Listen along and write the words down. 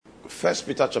First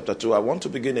Peter chapter 2, I want to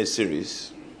begin a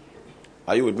series.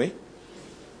 Are you with me?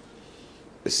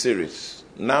 A series.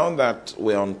 Now that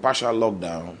we're on partial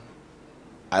lockdown,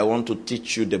 I want to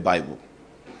teach you the Bible.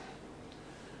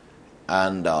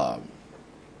 And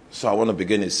so I want to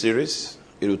begin a series.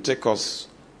 It will take us,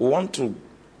 we want to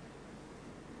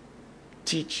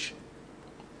teach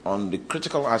on the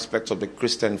critical aspects of the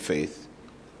Christian faith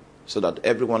so that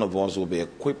every one of us will be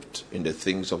equipped in the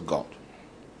things of God.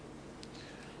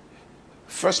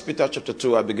 First Peter chapter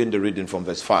 2, I begin the reading from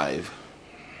verse 5.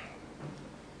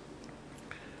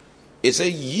 It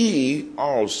says, ye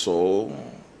also,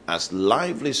 as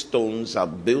lively stones, are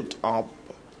built up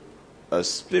a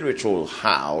spiritual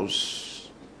house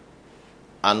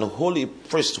and holy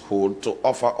priesthood to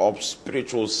offer up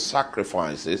spiritual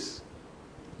sacrifices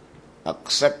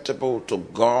acceptable to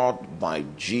God by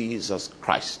Jesus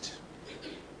Christ.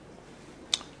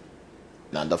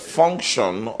 Now, the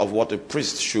function of what a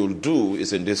priest should do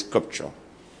is in this scripture.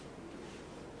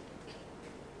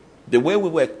 The way we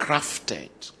were crafted,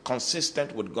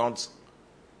 consistent with God's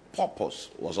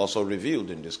purpose, was also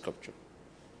revealed in this scripture.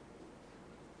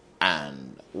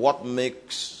 And what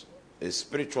makes a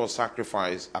spiritual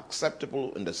sacrifice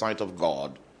acceptable in the sight of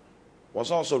God was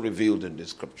also revealed in this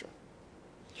scripture.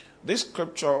 This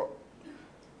scripture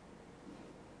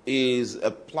is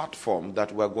a platform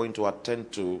that we're going to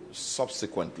attend to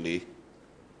subsequently.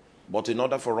 But in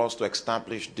order for us to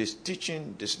establish this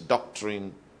teaching, this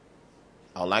doctrine,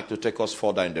 I'd like to take us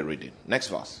further in the reading. Next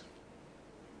verse.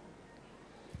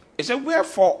 It says,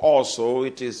 wherefore also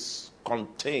it is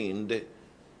contained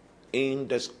in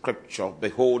the scripture,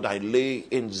 behold, I lay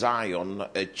in Zion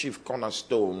a chief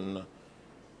cornerstone,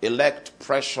 elect,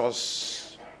 precious,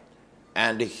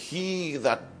 and he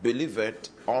that believeth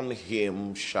on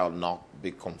him shall not be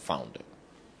confounded.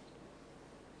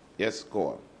 Yes,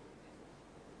 go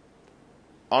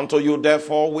on. Unto you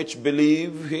therefore which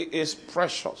believe, he is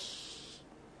precious.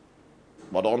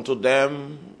 But unto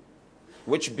them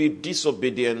which be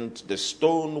disobedient, the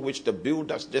stone which the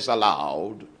builders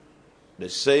disallowed, the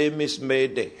same is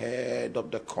made the head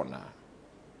of the corner,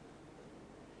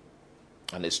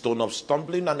 and a stone of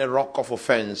stumbling and a rock of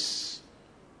offense,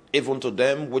 even to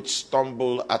them which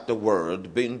stumble at the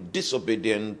word, being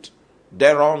disobedient,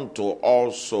 thereunto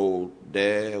also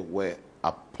they were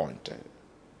appointed.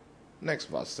 Next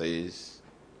verse says,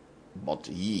 but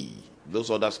ye. Those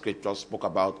other scriptures spoke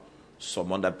about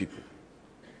some other people.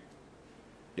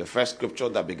 The first scripture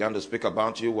that began to speak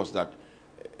about you was that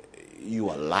you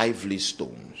are lively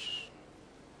stones.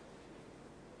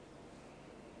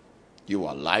 You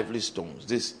are lively stones.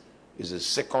 This is the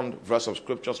second verse of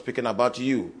scripture speaking about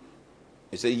you.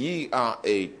 It says, ye are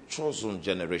a chosen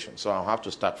generation. So I'll have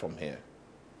to start from here.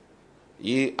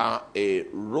 Ye are a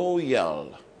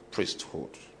royal priesthood.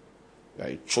 You are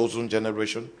a chosen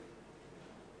generation.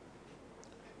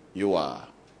 You are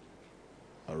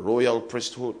a royal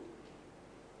priesthood.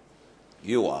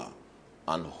 You are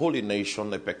an holy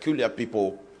nation, a peculiar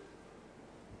people,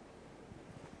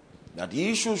 that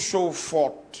ye should show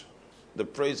forth the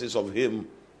praises of him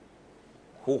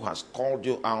who has called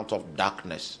you out of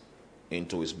darkness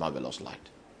into his marvelous light.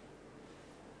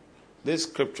 This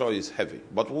scripture is heavy,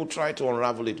 but we'll try to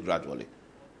unravel it gradually.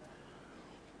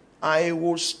 I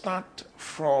will start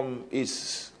from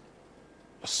its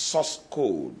source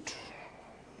code.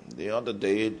 The other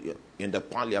day in the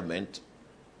parliament,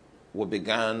 we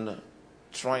began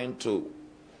trying to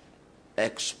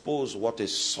expose what a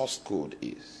source code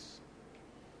is.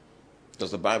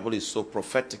 Because the Bible is so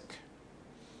prophetic.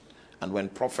 And when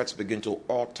prophets begin to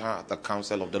utter the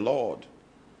counsel of the Lord,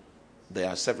 there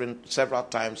are several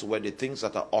times where the things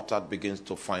that are uttered begins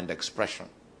to find expression.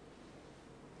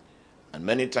 And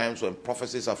many times when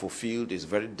prophecies are fulfilled, it's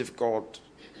very difficult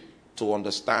to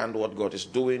understand what God is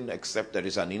doing, except there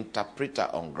is an interpreter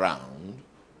on ground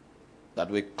that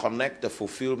will connect the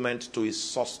fulfillment to his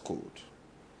source code.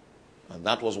 And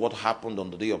that was what happened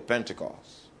on the day of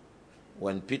Pentecost.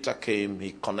 When Peter came,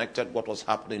 he connected what was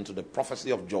happening to the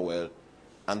prophecy of Joel,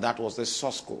 and that was the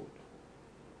source code.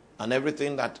 And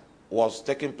everything that was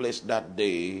taking place that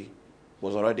day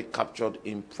was already captured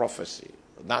in prophecy.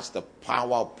 That's the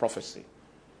power of prophecy.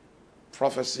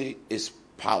 Prophecy is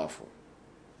powerful.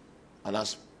 And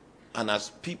as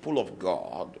people of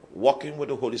God, walking with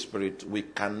the Holy Spirit, we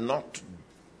cannot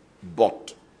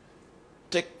but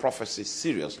take prophecy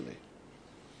seriously.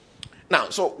 Now,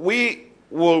 so we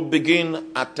will begin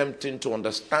attempting to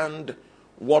understand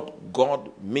what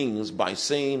God means by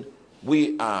saying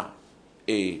we are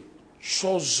a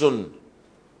chosen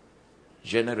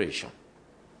generation.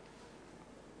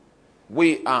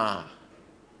 We are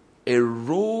a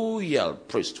royal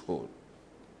priesthood.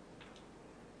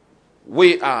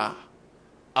 We are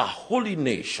a holy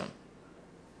nation.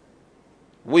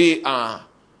 We are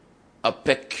a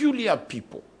peculiar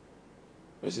people.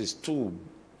 This is too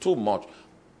much.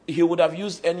 He would have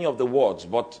used any of the words,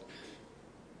 but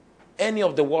any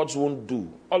of the words won't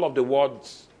do. All of the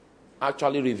words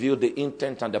actually reveal the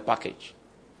intent and the package.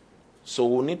 So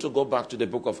we'll need to go back to the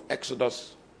book of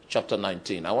Exodus chapter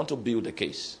 19. I want to build a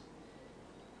case.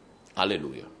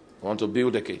 Hallelujah. I want to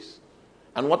build a case.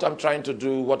 And what I'm trying to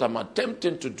do, what I'm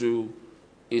attempting to do,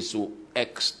 is to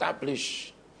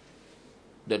establish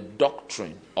the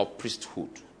doctrine of priesthood.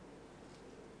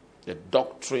 The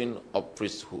doctrine of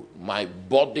priesthood. My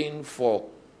burden for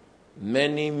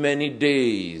many, many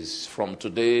days from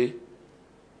today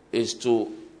is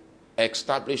to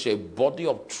establish a body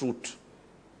of truth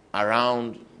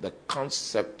around the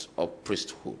concept of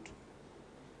priesthood.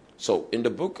 So in the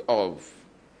book of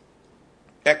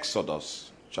Exodus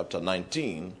chapter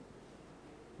 19,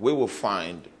 we will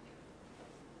find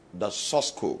the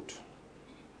source code.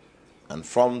 And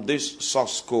from this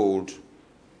source code,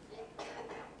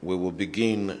 we will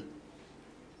begin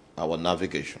our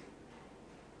navigation.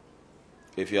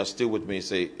 If you are still with me,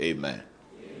 say amen.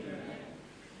 Amen.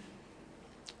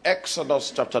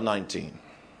 Exodus chapter 19.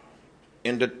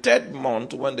 In the 3rd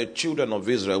month, when the children of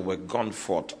Israel were gone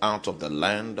forth out of the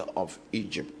land of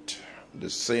Egypt, the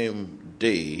same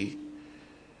day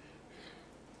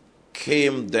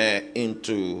came there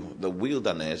into the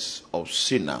wilderness of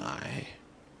Sinai.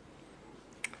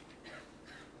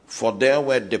 For there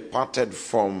were departed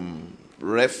from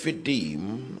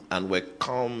Rephidim and were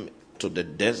come to the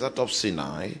desert of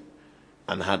Sinai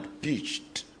and had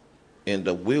pitched in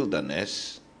the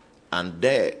wilderness, and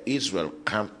there Israel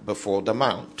camped before the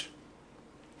mount.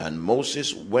 And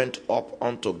Moses went up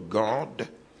unto God,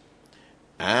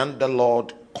 and the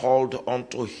Lord called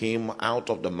unto him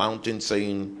out of the mountain,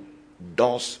 saying,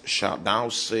 Thus shalt thou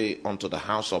say unto the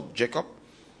house of Jacob,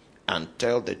 and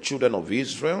tell the children of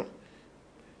Israel,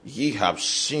 Ye have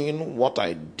seen what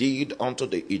I did unto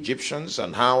the Egyptians,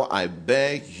 and how I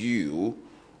bare you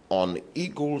on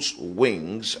eagle's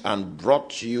wings, and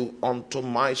brought you unto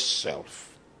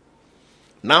myself.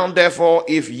 Now therefore,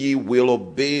 if ye will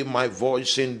obey my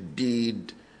voice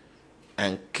indeed,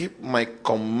 and keep my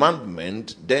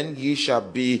commandment, then ye shall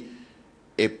be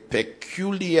a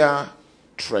peculiar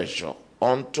treasure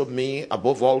unto me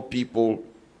above all people,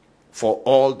 for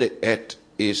all the earth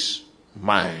is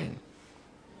mine.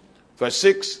 Verse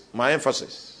 6, my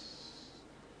emphasis.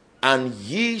 And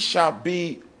ye shall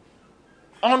be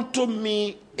unto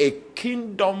me a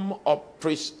kingdom of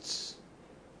priests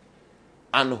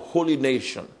and holy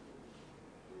nation.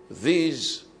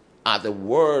 These are the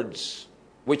words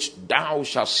which thou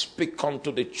shalt speak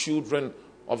unto the children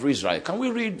of Israel. Can we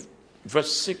read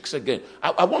verse 6 again?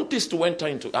 I want this to enter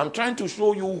into. I'm trying to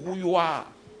show you who you are.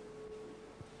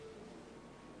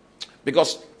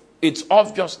 Because it's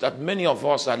obvious that many of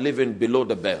us are living below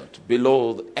the belt,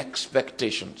 below the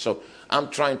expectation. So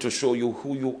I'm trying to show you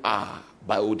who you are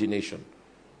by ordination.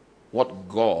 What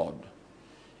God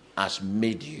has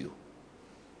made you.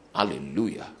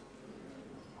 Hallelujah.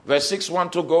 Verse 6,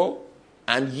 want to go?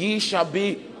 And ye shall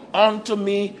be unto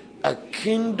me a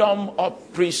kingdom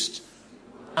of priests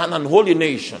and an holy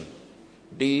nation.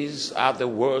 These are the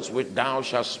words which thou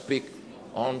shalt speak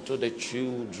unto the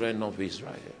children of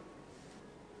Israel.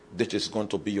 This is going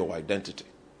to be your identity.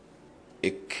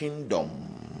 A kingdom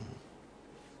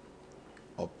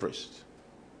of priests.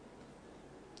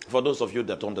 For those of you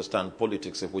that understand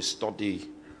politics, if we study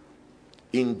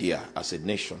India as a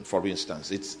nation, for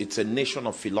instance, it's a nation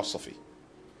of philosophy.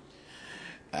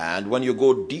 And when you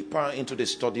go deeper into the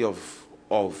study of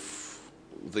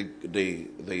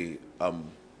the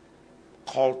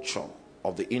culture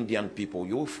of the Indian people,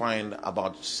 you'll find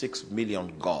about 6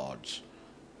 million gods.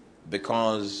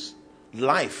 Because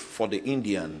life for the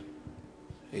Indian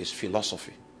is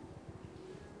philosophy.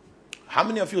 How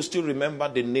many of you still remember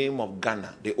the name of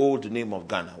Ghana, the old name of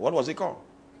Ghana? What was it called?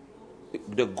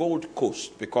 The Gold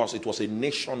Coast, because it was a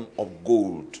nation of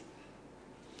gold.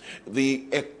 The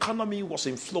economy was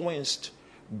influenced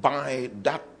by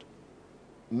that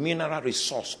mineral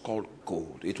resource called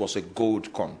gold. It was a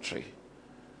gold country.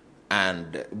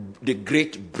 And the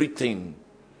Great Britain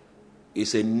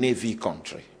is a navy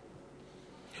country.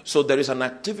 So there is an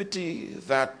activity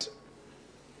that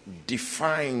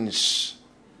defines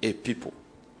a people,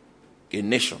 a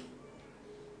nation,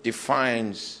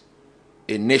 defines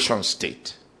a nation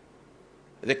state.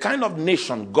 The kind of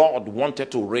nation God wanted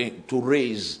to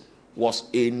raise was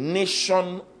a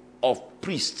nation of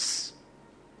priests.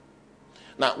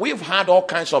 Now, we've had all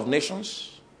kinds of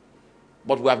nations,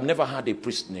 but we have never had a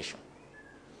priest nation.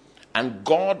 And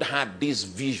God had this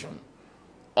vision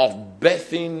of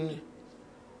birthing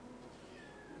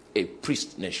a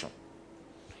priest nation.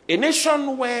 A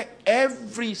nation where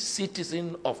every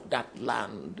citizen of that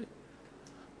land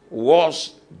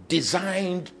was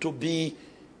designed to be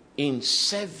in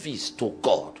service to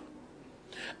God.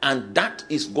 And that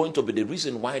is going to be the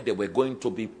reason why they were going to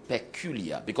be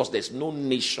peculiar, because there's no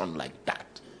nation like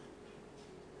that.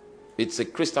 It's a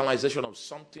crystallization of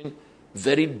something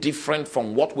very different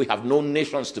from what we have known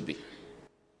nations to be.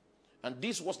 And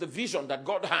this was the vision that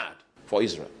God had for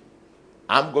Israel.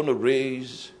 I'm going to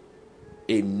raise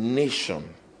a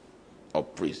nation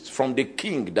of priests, from the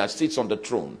king that sits on the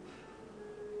throne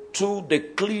to the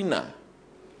cleaner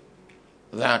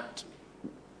that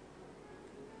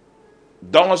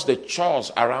does the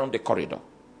chores around the corridor,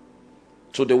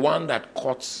 to the one that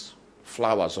cuts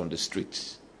flowers on the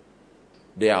streets.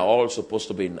 They are all supposed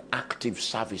to be in active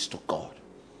service to God.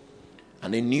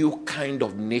 And a new kind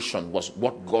of nation was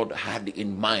what God had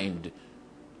in mind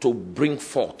to bring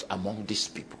forth among these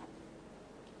people.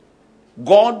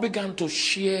 God began to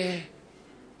share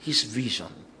his vision.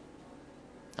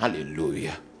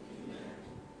 Hallelujah.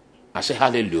 I say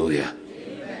hallelujah.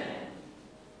 Amen.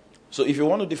 So if you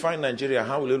want to define Nigeria,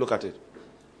 how will you look at it?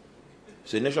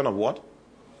 It's a nation of what?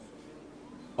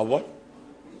 Of what?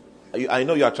 I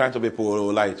know you are trying to be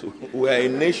polite. We are a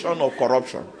nation of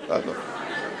corruption.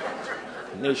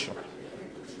 Nation.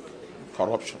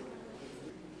 Corruption.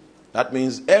 That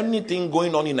means anything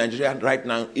going on in Nigeria right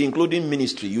now, including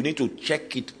ministry, you need to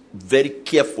check it very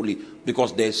carefully,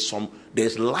 because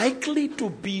there's likely to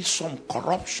be some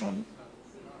corruption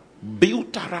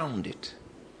built around it.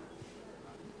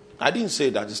 I didn't say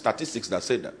that, the statistics that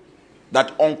said that.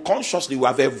 That unconsciously we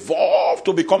have evolved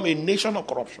to become a nation of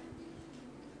corruption.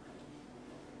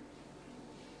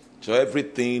 So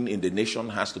everything in the nation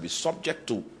has to be subject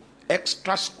to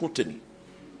extra scrutiny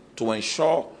to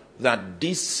ensure that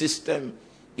this system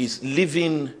is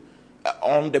living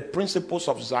on the principles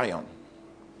of Zion.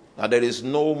 That there is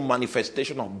no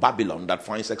manifestation of Babylon that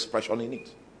finds expression in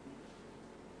it.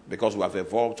 Because we have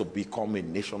evolved to become a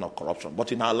nation of corruption.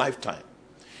 But in our lifetime,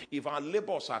 if our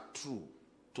labors are true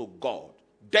to God,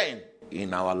 then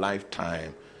in our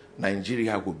lifetime,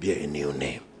 Nigeria will be a new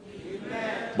name.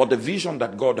 Amen. But the vision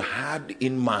that God had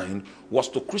in mind was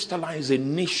to crystallize a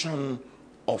nation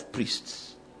of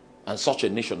priests. And such a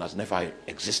nation has never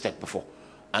existed before.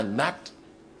 And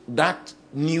that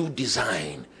new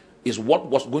design is what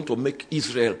was going to make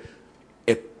Israel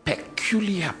a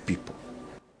peculiar people.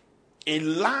 A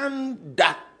land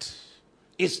that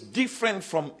is different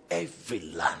from every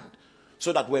land.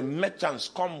 So that when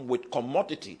merchants come with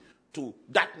commodity to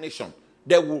that nation,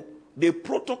 the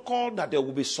protocol that they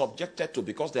will be subjected to,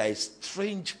 because they are a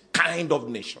strange kind of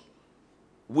nation,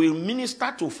 will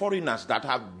minister to foreigners that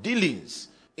have dealings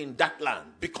in that land,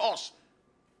 because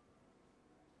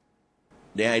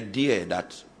the idea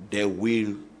that there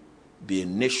will be a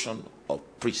nation of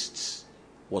priests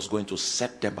was going to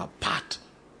set them apart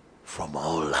from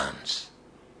all lands.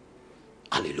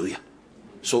 Hallelujah.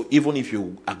 So even if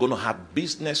you are going to have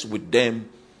business with them,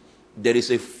 there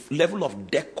is a level of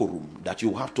decorum that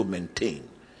you have to maintain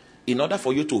in order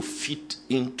for you to fit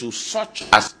into such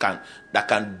as that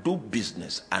can do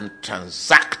business and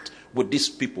transact with these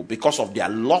people, because of their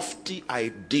lofty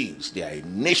ideals. They are a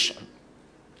nation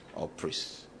of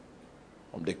priests.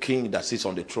 From the king that sits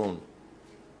on the throne,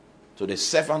 to the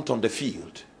servant on the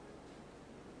field,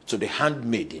 to the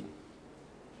handmaiden,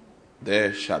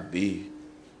 there shall be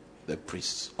the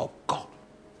priests of God.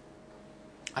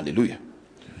 Hallelujah.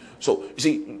 So, you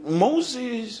see,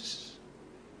 Moses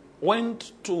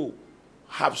went to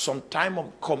have some time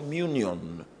of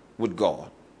communion with God.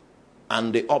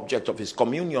 And the object of his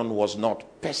communion was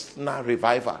not personal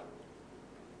revival.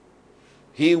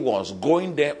 He was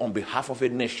going there on behalf of a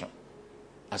nation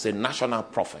as a national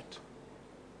prophet,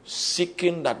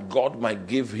 seeking that God might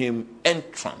give him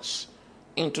entrance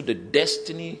into the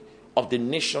destiny of the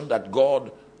nation that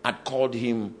God had called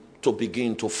him to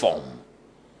begin to form.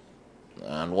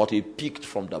 And what he picked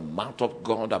from the mouth of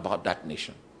God about that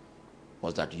nation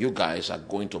was that you guys are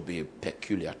going to be a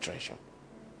peculiar treasure.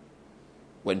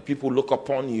 When people look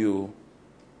upon you,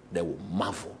 they will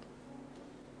marvel,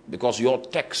 because your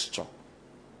texture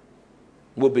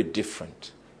will be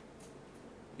different.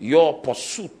 Your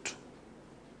pursuit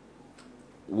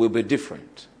will be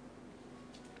different.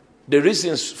 The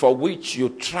reasons for which you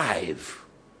thrive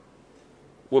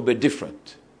will be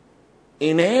different.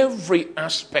 In every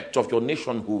aspect of your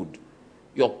nationhood,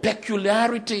 your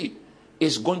peculiarity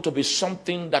is going to be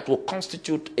something that will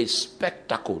constitute a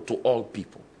spectacle to all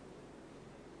people.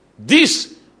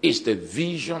 This is the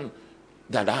vision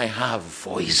that I have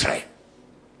for Israel.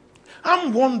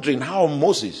 I'm wondering how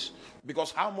Moses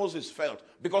felt,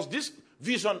 because this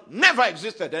vision never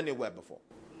existed anywhere before.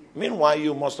 Meanwhile,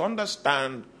 you must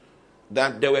understand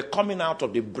that they were coming out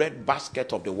of the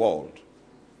breadbasket of the world,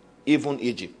 even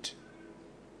Egypt.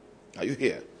 Are you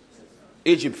here?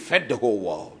 Egypt fed the whole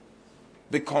world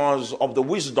because of the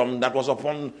wisdom that was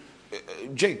upon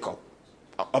Jacob,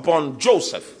 upon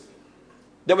Joseph.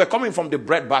 They were coming from the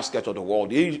breadbasket of the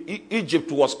world.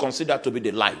 Egypt was considered to be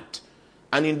the light.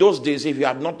 And in those days, if you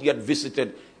had not yet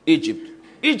visited Egypt,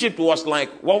 Egypt was like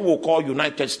what we'll call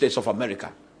United States of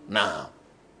America now.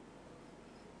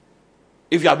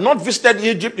 If you have not visited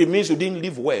Egypt, it means you didn't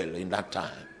live well in that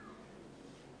time.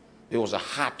 It was a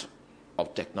heart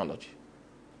of technology.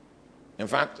 In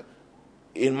fact,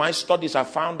 in my studies, I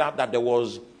found out that there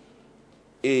was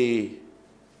the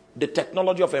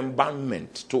technology of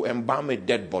embalmment to embalm a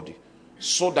dead body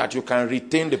so that you can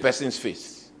retain the person's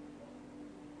face.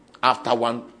 After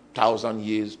 1,000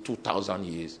 years, 2,000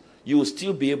 years, you will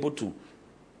still be able to,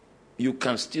 you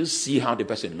can still see how the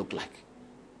person looked like.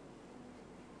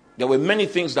 There were many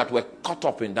things that were caught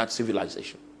up in that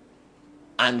civilization.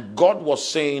 And God was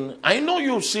saying, I know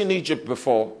you've seen Egypt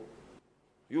before.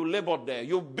 You labored there.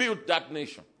 You built that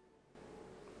nation.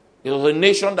 It was a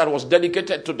nation that was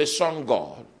dedicated to the sun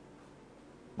God.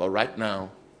 But right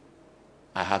now,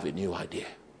 I have a new idea.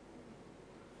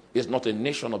 It's not a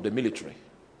nation of the military.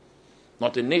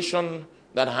 Not a nation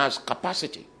that has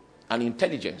capacity and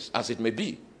intelligence, as it may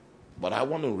be. But I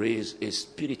want to raise a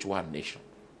spiritual nation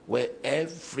where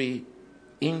every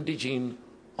indigene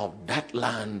of that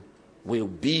land will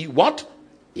be what?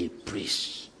 A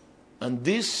priest. And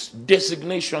this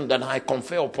designation that I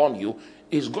confer upon you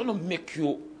is going to make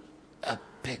you a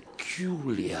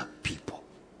peculiar people.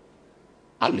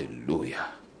 Hallelujah.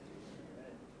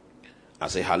 I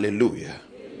say hallelujah.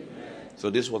 Amen. So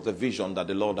this was the vision that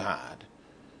the Lord had.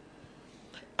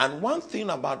 And one thing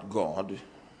about God,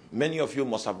 many of you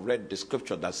must have read the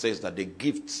scripture that says that the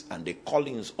gifts and the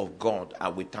callings of God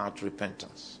are without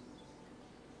repentance.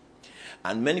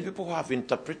 And many people have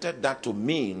interpreted that to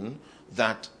mean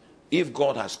that if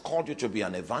God has called you to be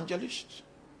an evangelist,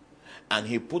 and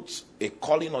he puts a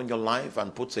calling on your life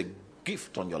and puts a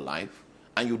gift on your life,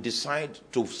 and you decide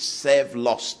to serve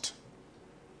lost,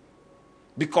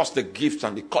 because the gifts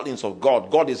and the callings of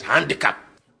God is handicapped,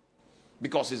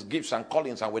 because his gifts and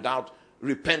callings are without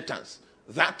repentance,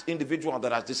 that individual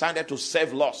that has decided to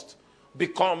serve lost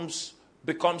becomes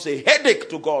a headache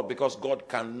to God, because God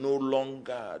can no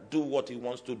longer do what he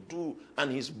wants to do,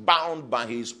 and he's bound by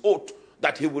his oath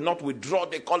that he will not withdraw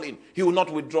the calling, he will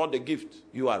not withdraw the gift.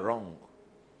 You are wrong.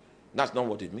 That's not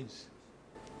what it means.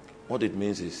 What it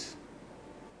means is,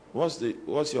 what's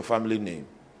your family name?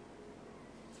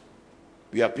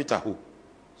 You are Peter who?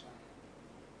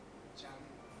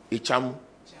 Ichamu.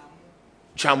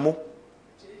 Chamu.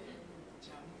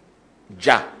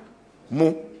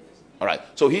 Jamu. All right.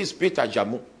 So he's Peter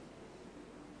Jamu.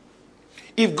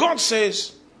 If God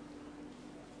says,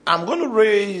 I'm going to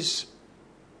raise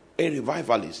a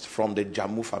revivalist from the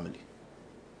Jamu family,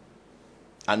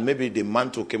 and maybe the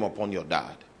mantle came upon your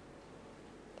dad.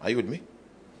 Are you with me?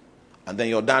 And then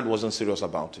your dad wasn't serious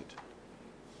about it.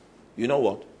 You know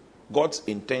what? God's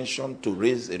intention to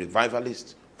raise a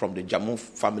revivalist from the Jamu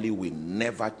family will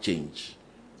never change.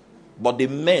 But the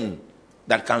men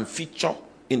that can feature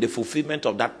in the fulfillment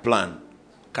of that plan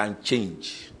can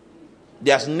change.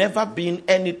 There's never been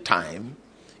any time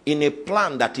in a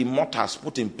plan that Immortal has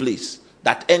put in place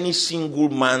that any single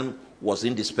man was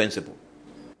indispensable.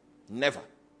 Never.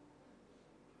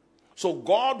 So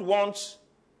God wants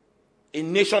a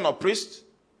nation of priests.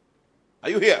 Are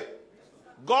you here?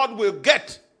 God will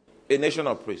get a nation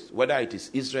of priests. Whether it is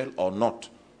Israel or not,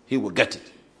 he will get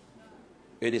it.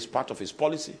 It is part of his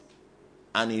policy.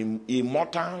 And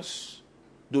Immortals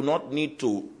do not need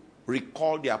to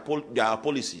recall their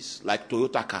policies like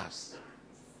Toyota cars.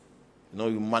 You know,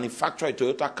 you manufacture a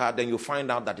Toyota car, then you find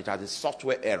out that it has a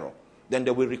software error. Then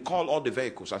they will recall all the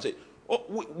vehicles and say,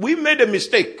 oh, we made a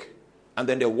mistake. And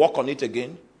then they work on it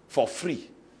again for free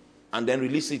and then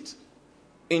release it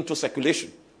into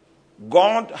circulation.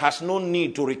 God has no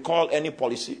need to recall any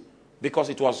policy because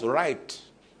it was right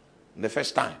the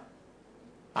first time.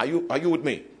 Are you with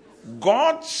me?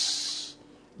 God's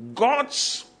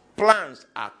plans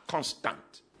are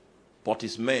constant, but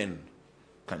his men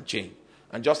can change.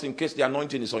 And just in case the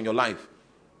anointing is on your life,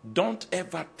 don't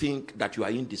ever think that you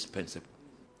are indispensable.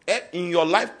 In your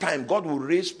lifetime, God will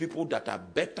raise people that are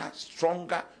better,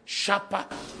 stronger, sharper,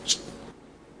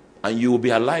 and you will be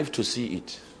alive to see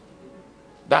it.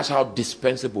 That's how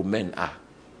dispensable men are.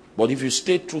 But if you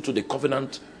stay true to the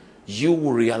covenant, you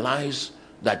will realize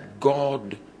that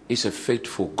God is a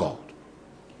faithful God.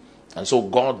 And so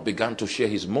God began to share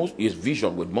his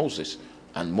vision with Moses,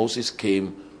 and Moses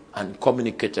came and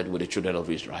communicated with the children of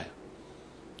Israel.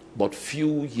 But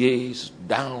few years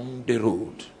down the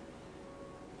road,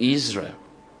 Israel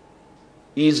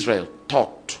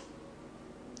thought,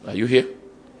 are you here?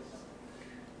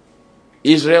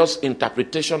 Israel's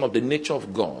interpretation of the nature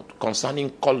of God concerning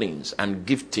callings and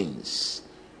giftings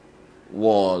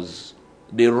was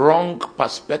the wrong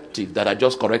perspective that I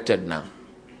just corrected now.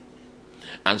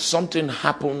 And something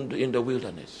happened in the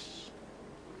wilderness.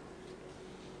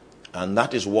 And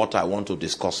that is what I want to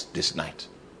discuss this night.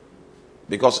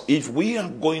 Because if we are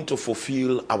going to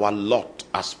fulfill our lot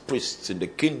as priests in the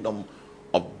kingdom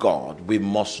of God, we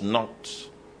must not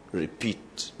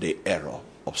repeat the error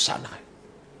of Sinai.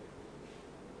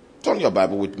 Turn your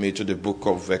Bible with me to the book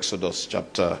of Exodus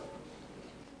chapter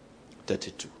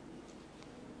 32.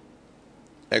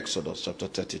 Exodus chapter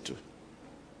 32.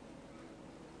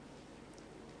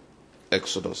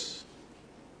 Exodus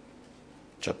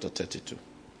chapter 32.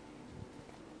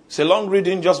 It's a long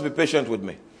reading, just be patient with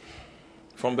me.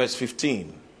 From verse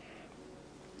 15.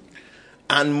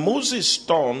 And Moses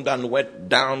turned and went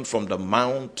down from the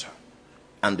mount,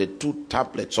 and the 2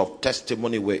 tablets of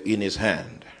testimony were in his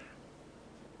hand.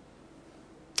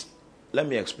 Let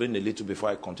me explain a little before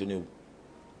I continue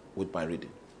with my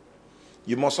reading.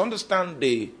 You must understand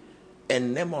the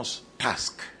enormous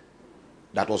task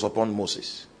that was upon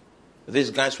Moses.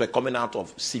 These guys were coming out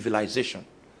of civilization,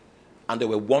 and they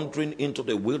were wandering into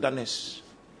the wilderness,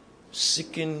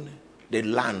 seeking the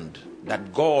land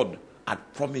that God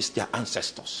had promised their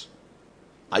ancestors.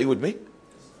 Are you with me?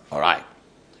 All right.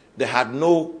 They had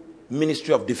no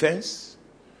ministry of defense.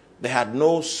 They had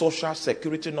no social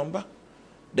security number.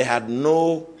 They had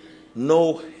no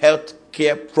health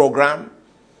care program.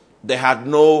 They had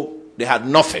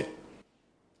nothing.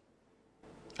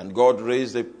 And God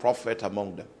raised a prophet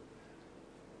among them.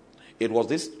 It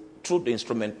was through the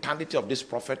instrumentality of this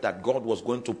prophet that God was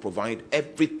going to provide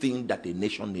everything that the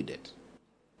nation needed.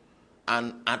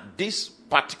 And at this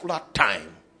particular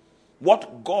time,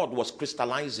 what God was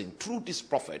crystallizing through this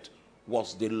prophet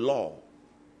was the law.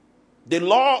 The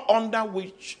law under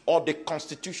which, or the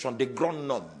constitution, the ground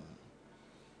norm,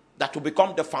 that will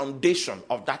become the foundation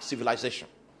of that civilization.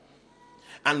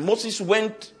 And Moses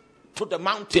went to the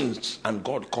mountains, and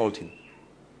God called him.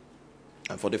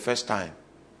 And for the first time,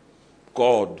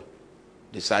 God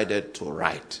decided to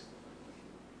write.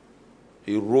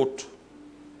 He wrote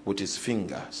with his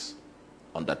fingers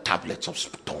on the tablets of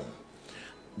stone.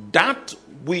 That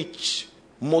which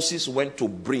Moses went to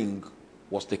bring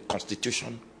was the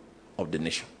constitution of the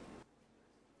nation.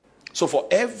 So for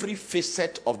every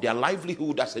facet of their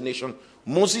livelihood as a nation,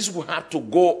 Moses would have to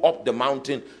go up the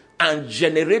mountain and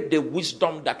generate the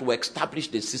wisdom that will establish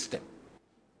the system.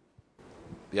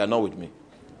 You are not with me?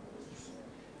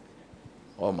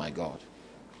 Oh my God.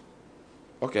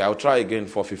 Okay, I'll try again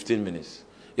for 15 minutes.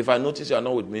 If I notice you are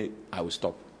not with me, I will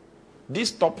stop.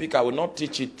 This topic, I will not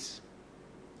teach it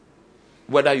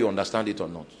whether you understand it or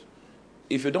not.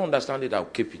 If you don't understand it, I'll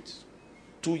keep it.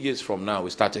 2 years from now, we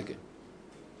start again.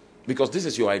 Because this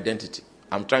is your identity.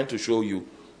 I'm trying to show you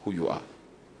who you are.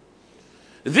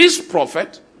 This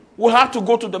prophet will have to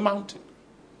go to the mountain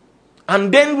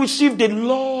and then receive the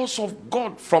laws of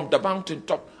God from the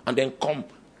mountaintop, and then come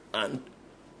and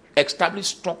establish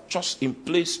structures in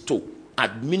place to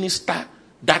administer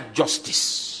that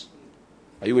justice.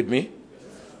 Are you with me?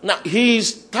 Now,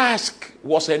 his task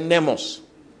was enormous.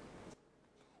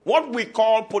 What we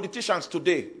call politicians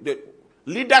today, the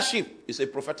leadership is a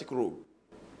prophetic role.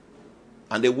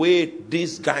 And the way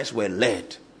these guys were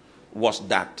led was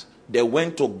that they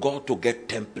went to God to get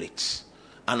templates.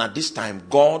 And at this time,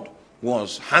 God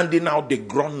was handing out the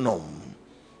ground norm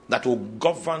that will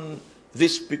govern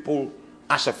these people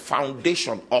as a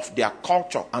foundation of their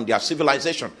culture and their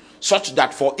civilization, such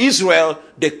that for Israel,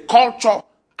 the culture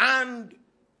and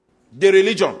the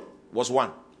religion was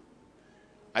one.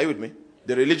 Are you with me?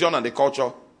 The religion and the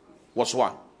culture was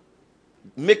one,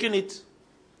 making it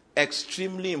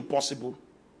extremely impossible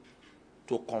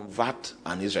to convert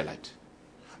an Israelite.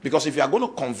 Because if you are going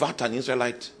to convert an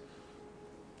Israelite,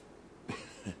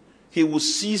 he will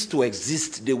cease to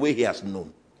exist the way he has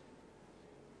known.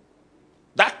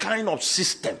 That kind of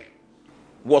system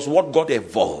was what God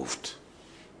evolved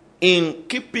in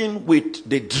keeping with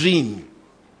the dream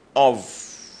of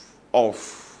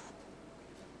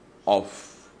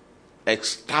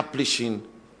establishing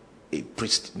a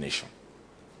priest nation.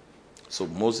 So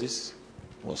Moses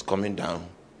was coming down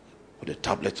with the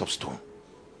tablets of stone.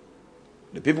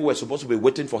 The people were supposed to be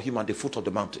waiting for him at the foot of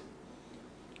the mountain.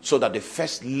 so that the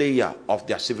first layer of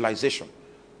their civilization,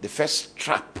 the first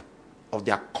trap of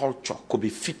their culture could be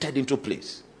fitted into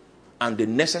place. And the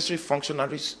necessary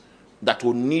functionaries that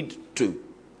will need to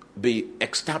be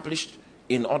established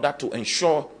in order to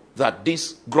ensure that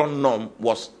this ground norm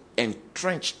was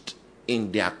entrenched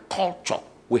in their culture,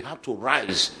 we have to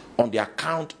rise on the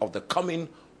account of the coming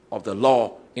of the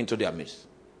law into their midst.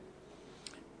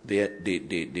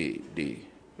 The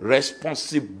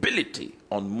responsibility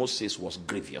on Moses was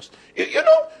grievous. You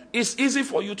know, it's easy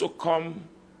for you to come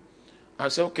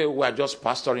and say, okay, we're just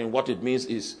pastoring. What it means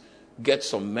is get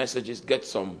some messages, get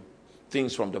some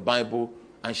things from the Bible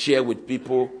and share with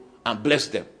people and bless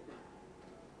them.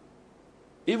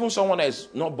 Even someone that is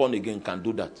not born again can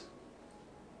do that.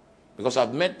 Because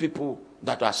I've met people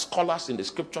that are scholars in the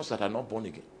scriptures that are not born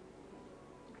again.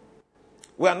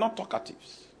 We are not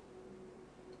talkatives.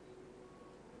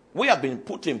 We have been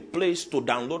put in place to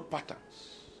download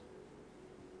patterns.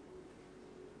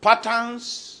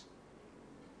 Patterns,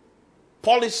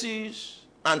 policies,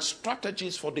 and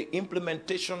strategies for the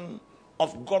implementation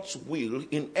of God's will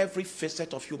in every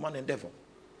facet of human endeavor.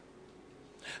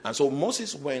 And so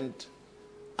Moses went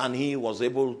and he was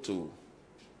able to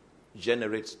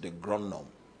generate the ground norm.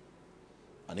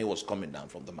 And he was coming down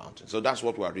from the mountain. So that's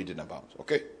what we are reading about,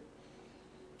 okay?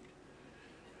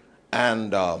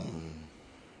 And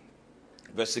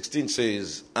verse 16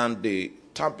 says, and the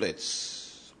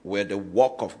tablets were the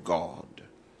work of God,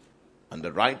 and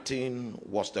the writing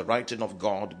was the writing of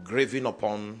God graven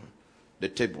upon the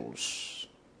tables.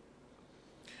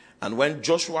 And when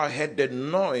Joshua heard the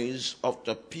noise of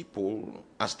the people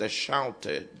as they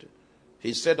shouted,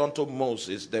 he said unto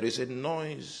Moses, there is a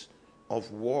noise of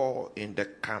war in the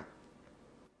camp.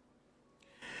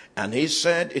 And he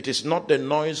said, it is not the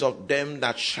noise of them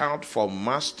that shout for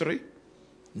mastery,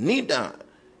 neither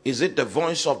is it the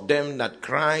voice of them that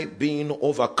cry being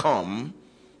overcome,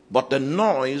 but the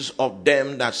noise of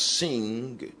them that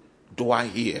sing do I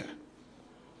hear.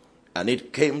 And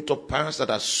it came to pass that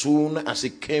as soon as he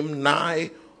came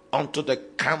nigh unto the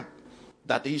camp,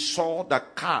 that he saw the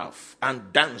calf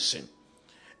and dancing.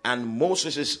 And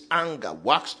Moses' anger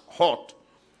waxed hot,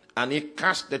 and he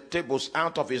cast the tables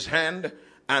out of his hand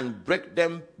and brake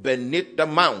them beneath the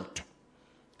mount.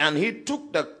 And he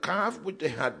took the calf which they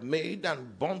had made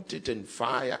and burnt it in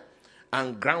fire,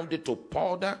 and ground it to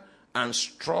powder, and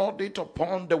strawed it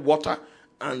upon the water,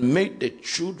 and made the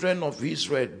children of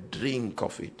Israel drink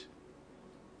of it.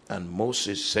 And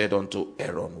Moses said unto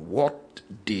Aaron, what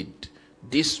did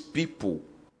these people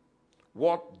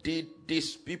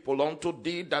unto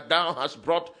thee, that thou hast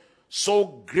brought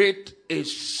so great a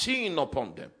sin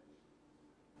upon them?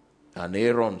 And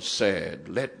Aaron said,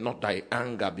 let not thy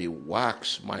anger be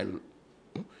waxed,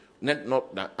 let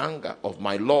not the anger of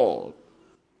my Lord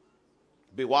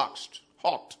be waxed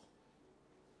hot.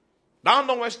 Thou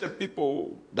knowest the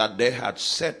people that they are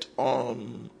set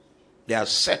on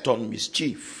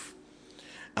mischief.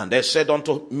 And they said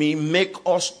unto me, make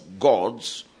us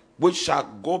gods which shall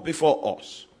go before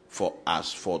us. For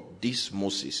as for this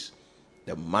Moses,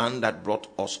 the man that brought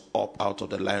us up out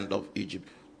of the land of Egypt,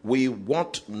 we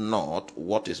wot not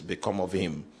what is become of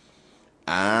him.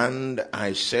 And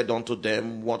I said unto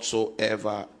them,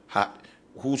 whosoever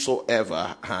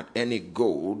had any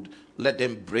gold, let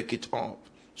them break it up.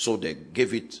 So they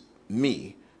gave it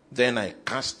me. Then I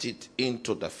cast it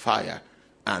into the fire,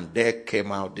 and there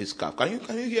came out this calf. Can you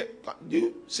hear? Do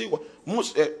you see what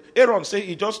Aaron said?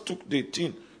 He just took the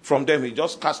tin from them. He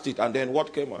just cast it, and then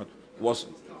what came out was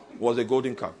a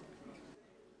golden calf.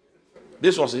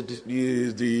 This was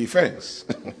the offense.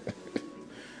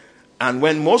 And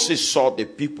when Moses saw the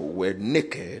people were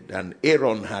naked, and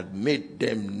Aaron had made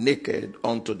them naked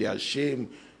unto their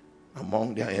shame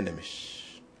among their enemies.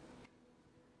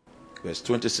 Verse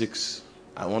 26,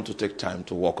 I want to take time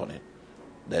to work on it.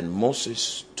 Then Moses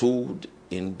stood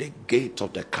in the gate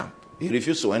of the camp. He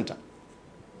refused to enter.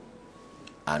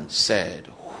 And said,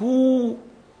 who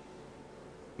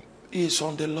is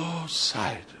on the Lord's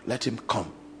side? Let him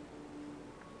come.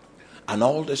 And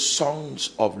all the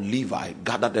sons of Levi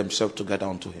gathered themselves together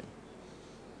unto him.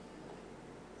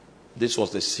 This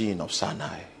was the scene of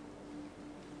Sinai.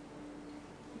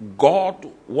 God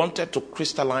wanted to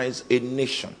crystallize a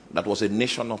nation that was a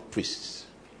nation of priests.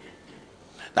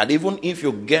 That even if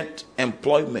you get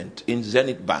employment in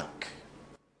Zenith Bank,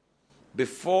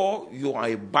 before you are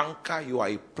a banker, you are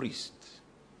a priest.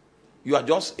 You are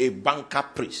just a banker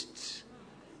priest.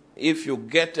 If you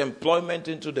get employment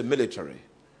into the military,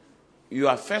 you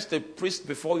are first a priest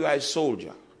before you are a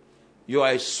soldier. You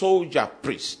are a soldier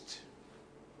priest.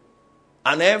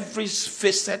 And every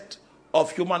facet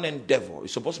of human endeavor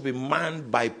is supposed to be manned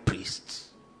by priests.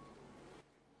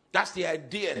 That's the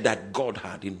idea that God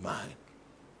had in mind.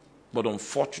 But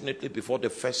unfortunately, before the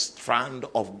first strand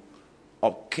of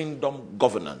kingdom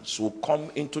governance will come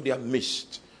into their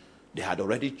midst, they had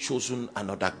already chosen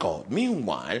another God.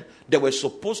 Meanwhile, there was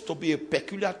supposed to be a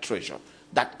peculiar treasure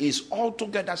that is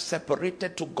altogether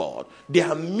separated to God.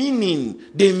 The meaning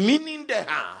they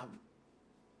have,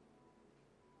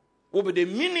 will be the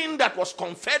meaning that was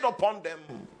conferred upon them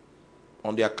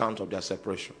on the account of their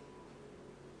separation.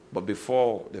 But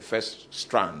before the first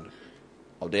strand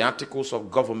of the articles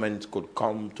of government could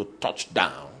come to touch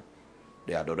down,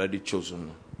 they had already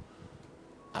chosen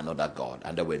another God,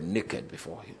 and they were naked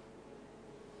before him.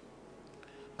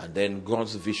 And then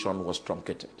God's vision was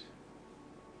truncated.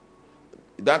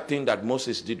 That thing that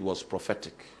Moses did was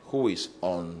prophetic. Who is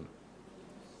on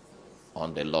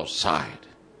the Lord's side?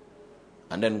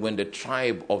 And then when the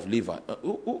tribe of Levi,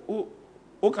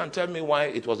 who can tell me why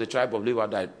it was the tribe of Levi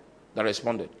that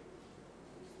responded?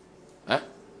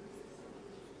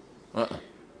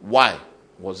 Why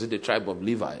was it the tribe of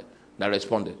Levi that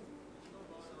responded?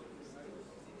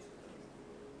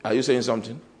 Are you saying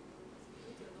something?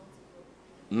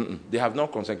 They have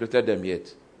not consecrated them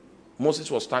yet.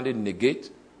 Moses was standing in the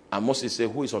gate, and Moses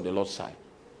said, who is on the Lord's side?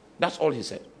 That's all he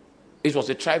said. It was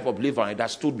the tribe of Levi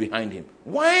that stood behind him.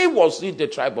 Why was it the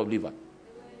tribe of Levi?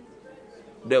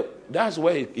 That's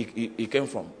where he came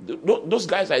from. Those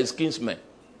guys are his kinsmen.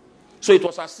 So it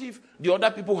was as if the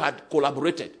other people had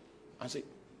collaborated and said,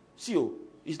 see,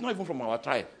 he's not even from our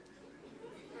tribe.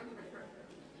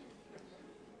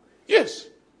 Yes.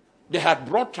 They had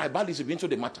brought tribalism into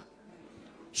the matter.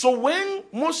 So when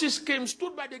Moses came,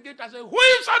 stood by the gate and said, who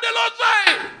is on the Lord's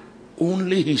side?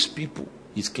 Only his people,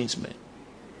 his kinsmen,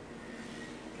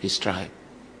 his tribe,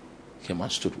 came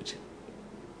and stood with him.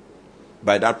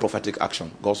 By that prophetic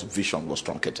action, God's vision was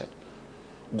truncated.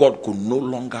 God could no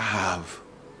longer have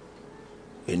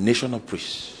a nation of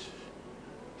priests.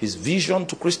 His vision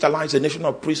to crystallize a nation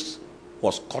of priests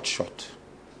was cut short.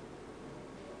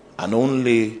 And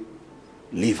only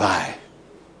Levi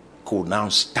could now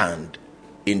stand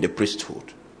in the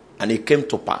priesthood. And it came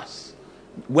to pass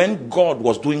when God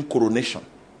was doing coronation.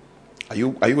 Are you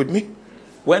with me?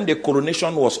 When the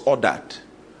coronation was ordered,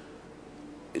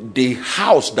 the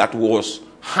house that was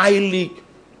highly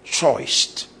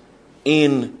choiced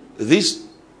in this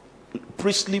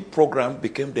priestly program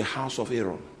became the house of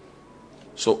Aaron.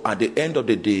 So at the end of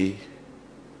the day,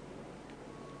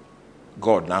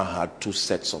 God now had two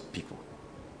sets of people.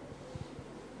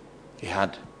 He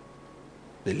had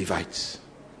the Levites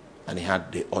and he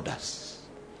had the others.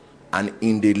 And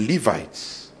in the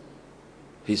Levites,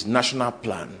 his national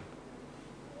plan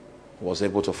was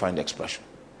able to find expression.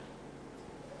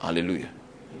 Hallelujah.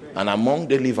 And among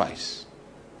the Levites,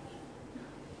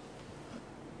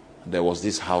 there was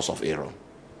this house of Aaron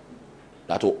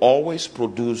that will always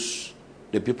produce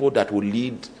the people that will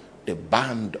lead the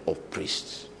band of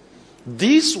priests.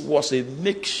 This was a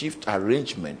makeshift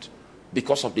arrangement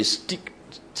because of the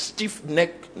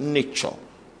stiff-necked nature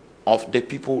of the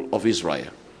people of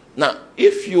Israel. Now,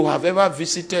 if you have ever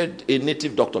visited a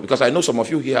native doctor, because I know some of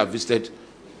you here have visited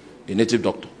a native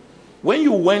doctor. When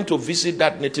you went to visit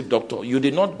that native doctor, you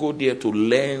did not go there to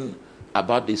learn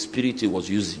about the spirit he was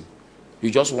using. You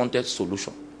just wanted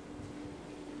solution.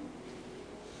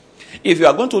 If you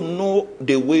are going to know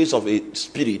the ways of a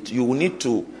spirit, you will need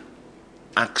to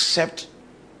accept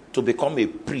to become a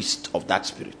priest of that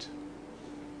spirit.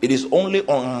 It is only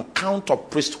on account of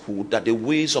priesthood that the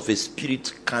ways of a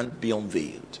spirit can't be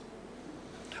unveiled.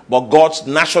 But God's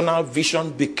national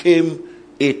vision became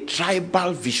a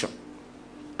tribal vision.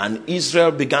 And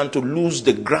Israel began to lose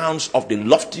the grounds of the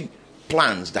lofty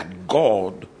plans that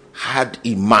God had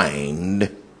in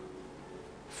mind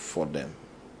for them.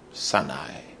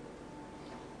 Sinai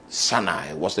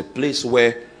was the place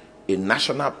where a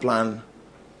national plan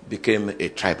became a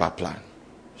tribal plan.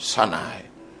 Sinai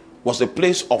was a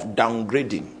place of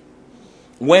downgrading.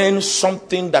 When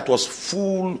something that was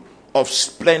full of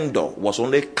splendor was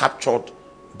only captured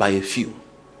by a few.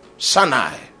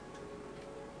 Sinai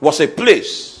was a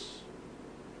place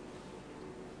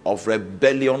of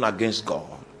rebellion against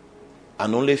God.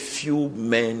 And only few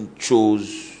men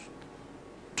chose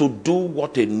to do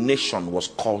what a nation was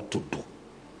called to do.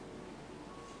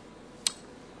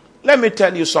 Let me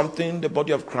tell you something. The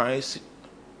body of Christ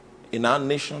in our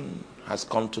nation has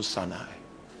come to Sinai.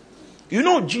 You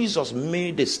know, Jesus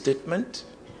made a statement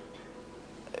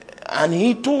and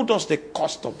he told us the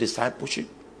cost of discipleship.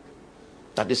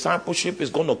 That discipleship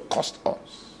is going to cost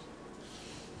us.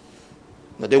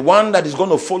 That the one that is going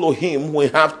to follow him will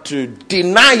have to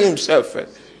deny himself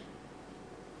first.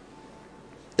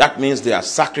 That means there are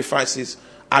sacrifices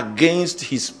against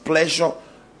his pleasure,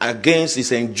 against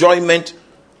his enjoyment,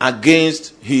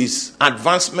 against his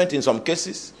advancement in some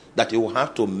cases, that he will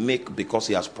have to make because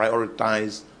he has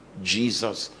prioritized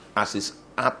Jesus as his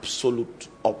absolute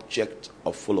object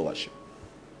of followership.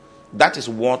 That is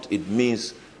what it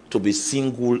means to be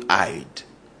single-eyed,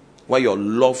 where your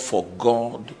love for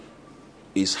God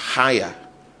is higher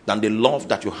than the love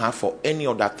that you have for any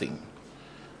other thing.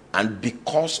 And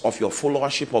because of your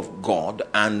followership of God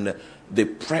and the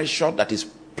pressure that is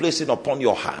placing upon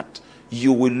your heart,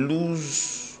 you will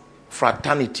lose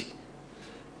fraternity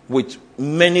with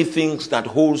many things that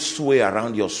hold sway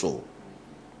around your soul.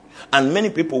 And many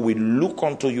people will look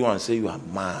unto you and say, you are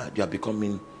mad, you are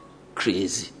becoming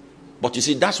crazy. But you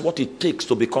see, that's what it takes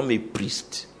to become a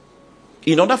priest.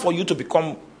 In order for you to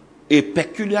become a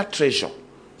peculiar treasure,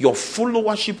 your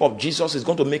followership of Jesus is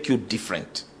going to make you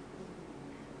different.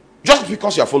 Just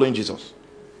because you are following Jesus,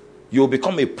 you will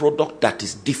become a product that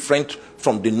is different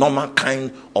from the normal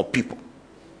kind of people.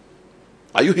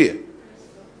 Are you here?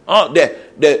 Oh,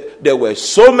 there were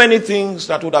so many things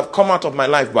that would have come out of my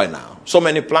life by now. So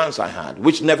many plans I had,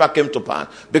 which never came to pass.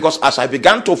 Because as I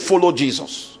began to follow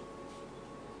Jesus,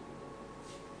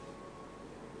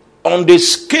 on the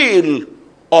scale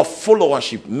of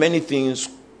followership, many things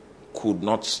could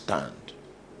not stand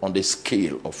on the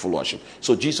scale of followership.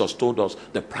 So Jesus told us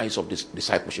the price of this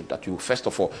discipleship, that you first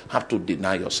of all have to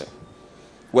deny yourself.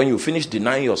 When you finish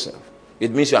denying yourself,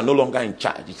 it means you are no longer in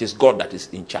charge. It is God that is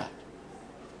in charge.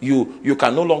 You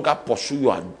can no longer pursue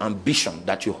your ambition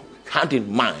that you had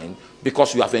in mind,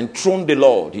 because you have enthroned the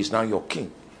Lord. He's now your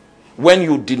king. When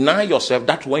you deny yourself,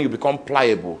 that's when you become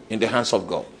pliable in the hands of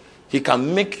God. He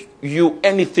can make you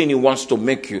anything he wants to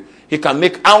make you. He can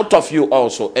make out of you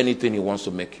also anything he wants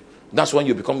to make you. That's when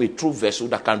you become a true vessel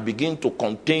that can begin to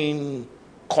contain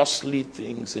costly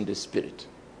things in the spirit.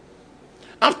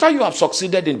 After you have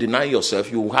succeeded in denying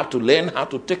yourself, you will have to learn how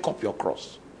to take up your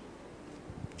cross.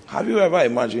 Have you ever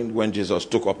imagined when Jesus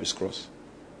took up his cross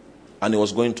and he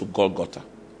was going to Golgotha?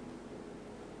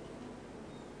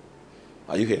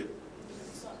 Are you here?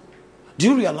 Do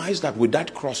you realize that with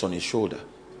that cross on his shoulder,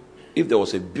 if there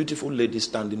was a beautiful lady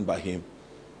standing by him,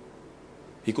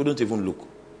 he couldn't even look?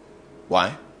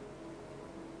 Why?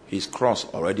 His cross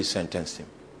already sentenced him.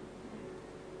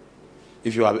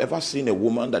 If you have ever seen a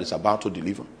woman that is about to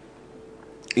deliver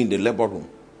in the labor room,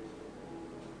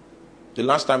 the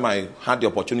last time I had the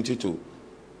opportunity to,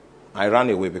 I ran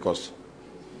away because,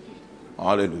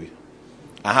 hallelujah,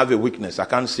 I have a weakness. I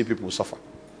can't see people suffer.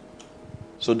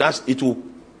 So it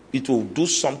will do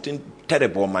something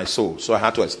terrible on my soul. So I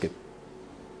had to escape.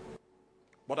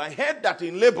 But I heard that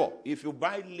in labor, if you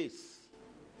buy lace,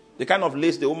 the kind of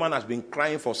lace the woman has been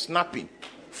crying for snapping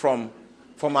from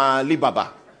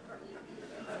Alibaba,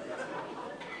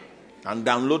 and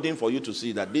downloading for you to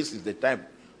see that this is the type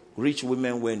rich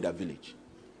women wear in their village.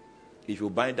 If you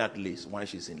buy that lace while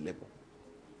she's in labor,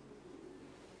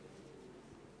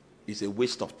 it's a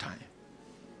waste of time.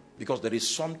 Because there is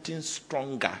something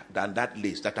stronger than that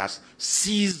lace that has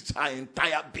seized her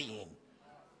entire being.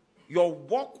 Your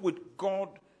walk with God,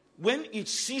 when it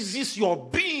seizes your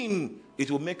being,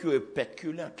 it will make you a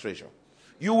peculiar treasure.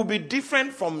 You will be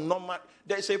different from normal.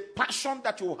 There is a passion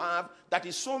that you have that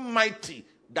is so mighty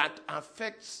that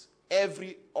affects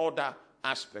every other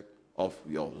aspect of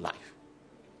your life.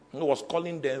 He was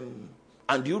calling them,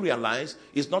 and you realize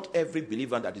it's not every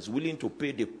believer that is willing to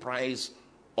pay the price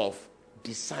of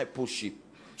discipleship.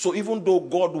 So even though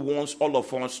God wants all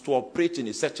of us to operate in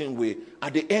a certain way,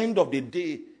 at the end of the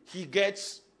day, he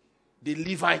gets the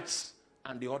Levites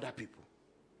and the other people.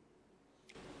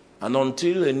 And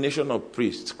until a nation of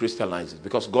priests crystallizes,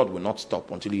 because God will not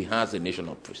stop until he has a nation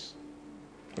of priests.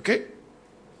 Okay?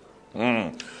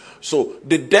 So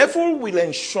the devil will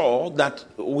ensure that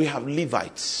we have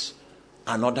Levites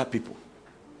and other people.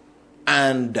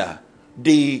 And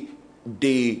the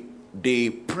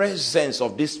presence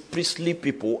of these priestly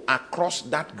people across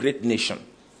that great nation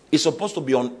is supposed to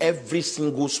be on every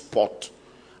single spot.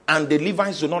 And the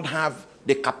Levites do not have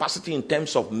the capacity in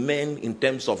terms of men, in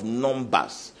terms of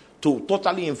numbers, to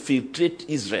totally infiltrate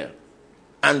Israel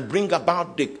and bring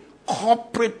about the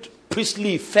corporate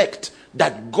priestly effect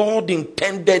that God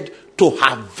intended to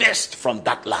harvest from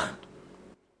that land.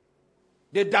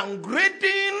 The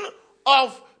downgrading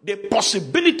of the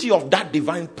possibility of that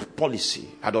divine policy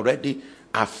had already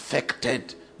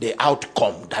affected the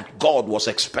outcome that God was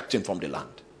expecting from the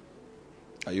land.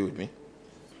 Are you with me?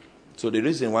 So the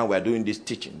reason why we're doing this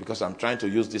teaching, because I'm trying to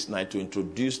use this night to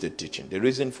introduce the teaching. The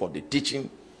reason for the teaching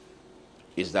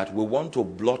is that we want to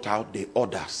blot out the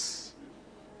others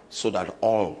so that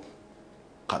all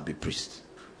can be priests.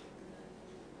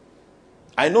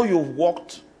 I know you've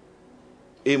walked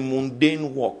a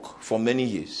mundane walk for many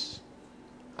years.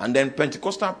 And then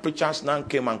Pentecostal preachers now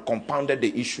came and compounded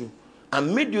the issue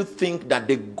and made you think that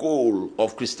the goal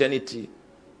of Christianity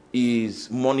is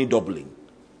money doubling.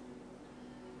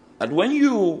 That when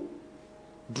you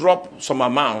drop some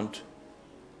amount,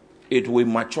 it will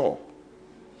mature.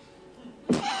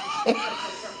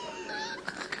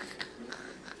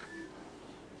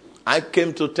 I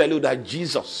came to tell you that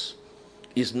Jesus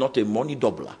is not a money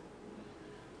doubler.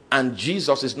 And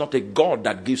Jesus is not a God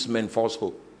that gives men false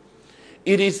hope.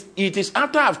 It is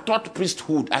after I've taught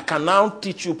priesthood, I can now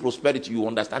teach you prosperity. You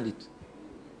understand it.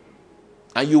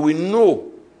 And you will know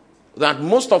that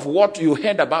most of what you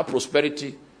heard about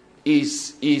prosperity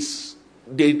is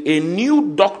a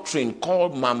new doctrine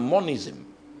called Mammonism.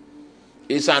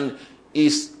 Is an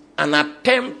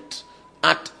attempt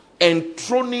at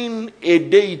enthroning a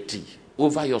deity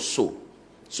over your soul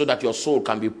so that your soul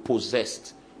can be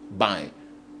possessed by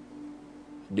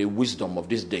the wisdom of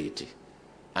this deity.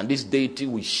 And this deity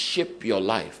will shape your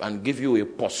life and give you a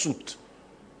pursuit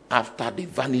after the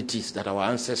vanities that our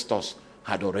ancestors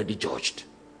had already judged.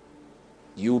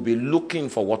 You'll be looking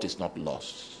for what is not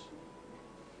lost.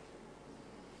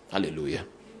 Hallelujah.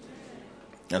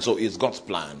 And so it's God's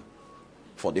plan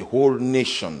for the whole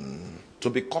nation to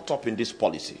be caught up in this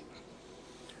policy.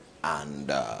 And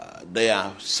there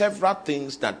are several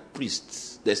things that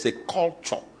priests, there's a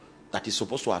culture that is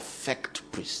supposed to affect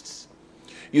priests.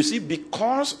 You see,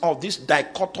 because of this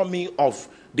dichotomy of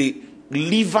the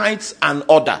Levites and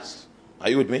others.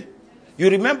 Are you with me? You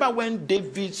remember when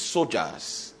David's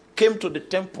soldiers came to the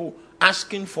temple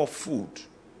asking for food.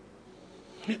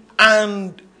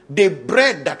 And the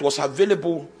bread that was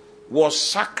available was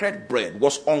sacred bread,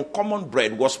 was uncommon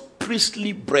bread, was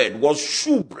priestly bread, was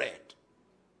shoe bread.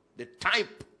 The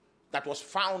type that was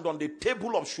found on the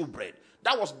table of shoe bread.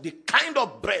 That was the kind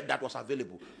of bread that was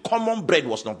available. Common bread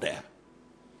was not there.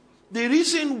 The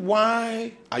reason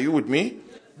why, are you with me?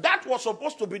 That was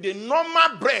supposed to be the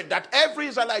normal bread that every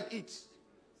Israelite eats.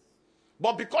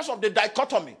 But because of the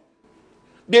dichotomy,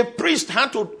 the priest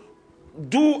had to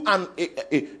do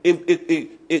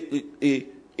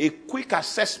a quick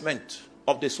assessment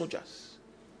of the soldiers.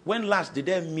 When last did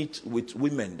they meet with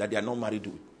women that they are not married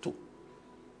to?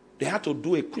 They had to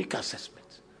do a quick assessment.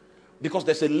 Because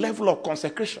there's a level of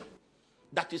consecration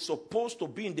that is supposed to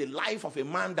be in the life of a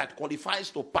man that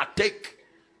qualifies to partake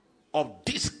of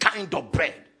this kind of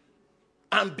bread.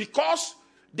 And because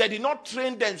they did not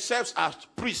train themselves as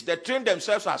priests, they trained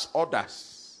themselves as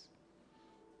others.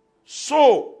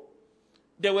 So,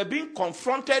 they were being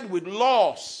confronted with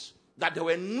laws that they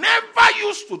were never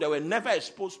used to, they were never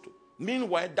exposed to.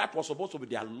 Meanwhile, that was supposed to be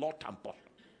their lot and portion.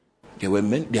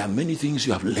 There are many things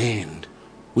you have learned,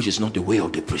 which is not the way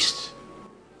of the priest.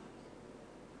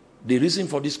 The reason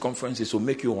for this conference is to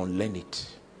make you unlearn it.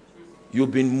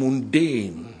 You've been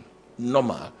mundane,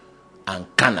 normal, and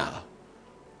carnal,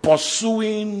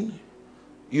 pursuing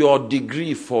your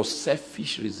degree for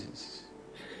selfish reasons.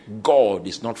 God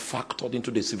is not factored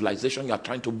into the civilization you are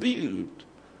trying to build.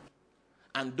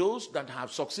 And those that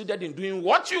have succeeded in doing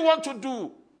what you want to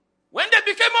do, when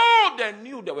they became old, they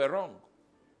knew they were wrong.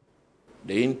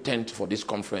 The intent for this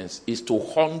conference is to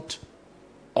hunt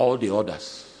all the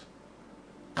others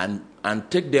and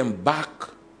take them back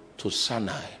to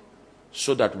Sinai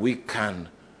so that we can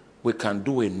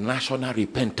do a national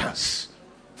repentance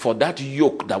for that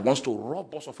yoke that wants to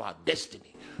rob us of our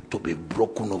destiny to be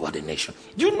broken over the nation.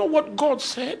 Do you know what God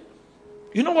said?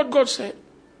 You know what God said?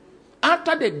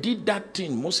 After they did that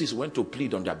thing, Moses went to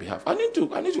plead on their behalf. I need to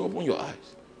open your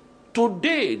eyes.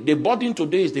 Today, the burden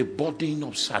today is the burden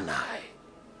of Sinai.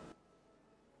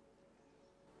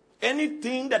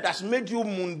 Anything that has made you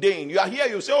mundane, you are here,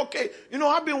 you say, okay,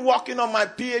 I've been working on my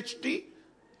PhD,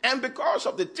 and because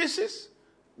of the thesis,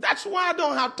 that's why I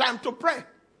don't have time to pray.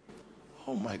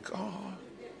 Oh my God.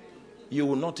 You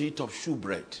will not eat of shoe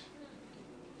bread.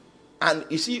 And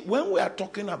you see, when we are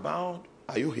talking about,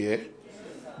 are you here?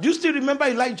 Do you still remember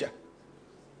Elijah?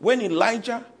 When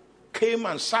Elijah came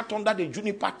and sat under the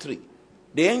juniper tree,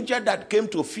 the angel that came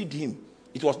to feed him,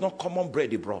 it was not common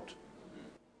bread he brought.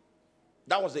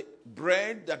 That was the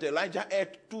bread that Elijah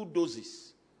ate 2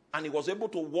 doses. And he was able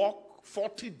to walk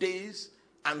 40 days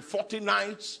and 40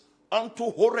 nights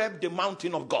unto Horeb, the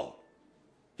mountain of God.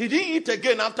 He didn't eat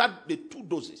again after the 2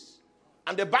 doses.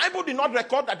 And the Bible did not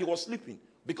record that he was sleeping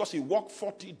because he walked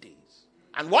 40 days.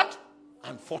 And what?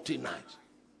 And 40 nights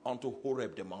unto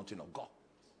Horeb, the mountain of God.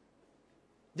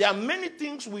 There are many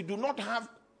things we do not have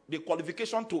the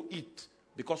qualification to eat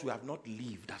because we have not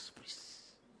lived as priests.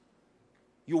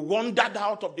 You wandered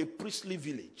out of the priestly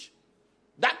village.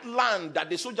 That land that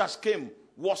the soldiers came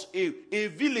was a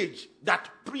village that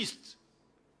priests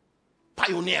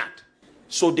pioneered.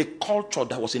 So the culture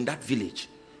that was in that village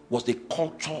was the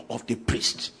culture of the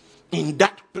priest. In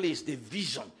that place, the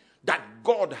vision that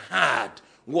God had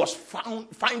was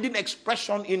finding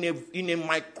expression in a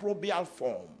microbial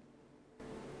form.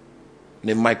 In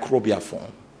a microbial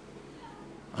form.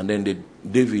 And then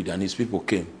David and his people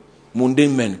came.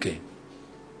 Mundane men came.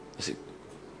 They said,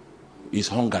 it's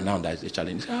hunger now that is the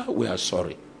challenge. We are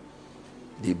sorry.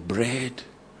 The bread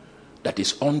that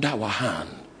is under our hand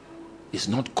is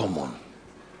not common.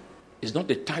 It's not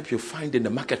the type you find in the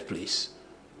marketplace.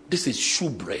 This is shoe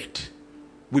bread.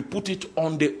 We put it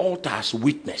on the altar as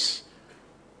witness,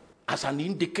 as an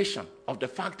indication of the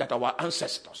fact that our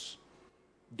ancestors,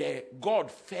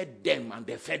 God fed them and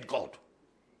they fed God.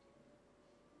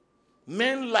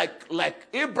 Men like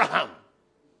Abraham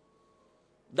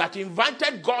that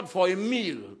invited God for a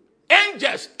meal,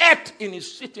 angels ate in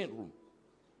his sitting room.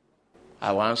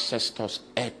 Our ancestors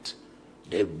ate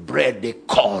the bread, the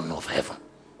corn of heaven.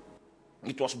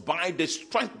 It was by the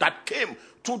strength that came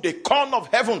to the corn of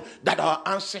heaven that our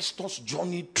ancestors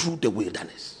journeyed through the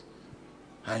wilderness.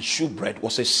 And shewbread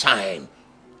was a sign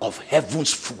of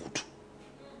heaven's food.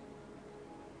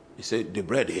 He said, the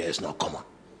bread here is not common.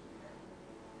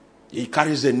 He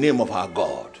carries the name of our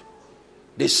God,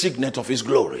 the signet of his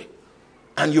glory.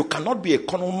 And you cannot be a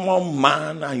common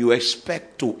man and you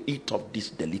expect to eat of this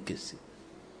delicacy.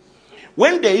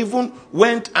 When they even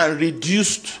went and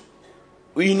reduced,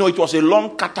 it was a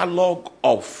long catalog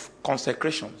of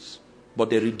consecrations, but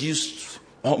they reduced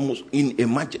almost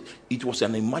it was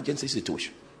an emergency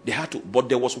situation. They had to, but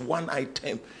there was one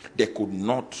item they could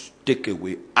not take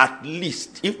away. At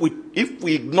least, if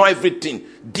we ignore everything,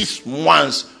 these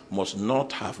ones must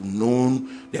not have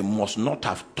known, they must not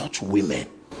have touched women.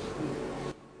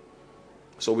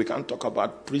 So we can't talk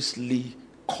about priestly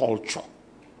culture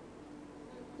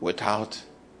without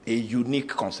a unique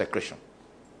consecration.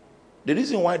 The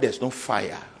reason why there's no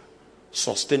fire,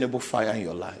 sustainable fire in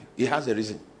your life, it has a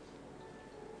reason.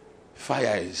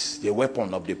 Fire is the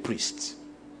weapon of the priest.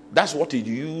 That's what it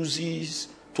uses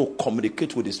to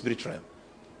communicate with the spirit realm.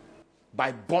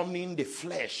 By burning the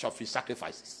flesh of his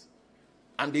sacrifices.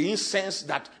 And the incense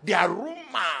that, the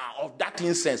aroma of that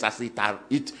incense as it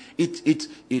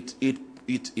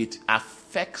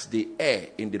affects the air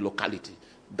in the locality.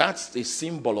 That's a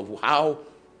symbol of how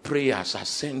prayers are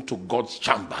sent to God's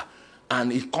chamber.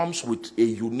 And it comes with a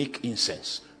unique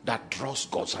incense that draws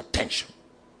God's attention.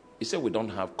 He said, we don't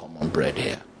have common bread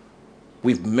here.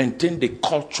 We've maintained the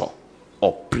culture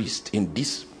of priest in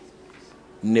this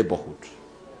neighborhood.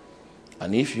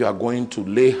 And if you are going to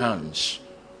lay hands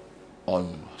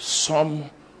on some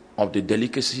of the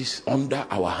delicacies under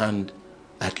our hand,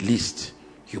 at least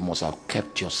you must have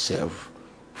kept yourself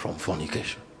from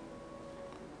fornication.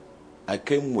 I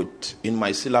came with, in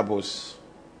my syllabus,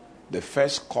 the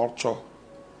first culture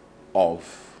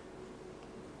of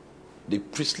the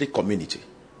priestly community.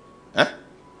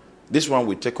 This one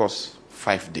will take us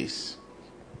 5 days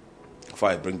before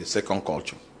I bring the second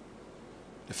culture.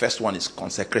 The first one is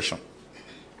consecration.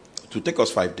 It will take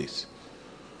us 5 days.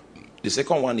 The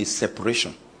second one is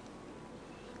separation.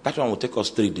 That one will take us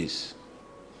 3 days.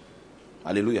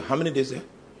 Hallelujah. How many days there?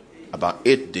 About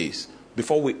 8 days.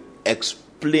 Before we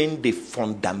explain the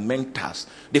fundamentals.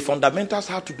 The fundamentals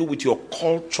have to do with your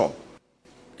culture,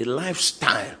 the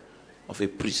lifestyle of a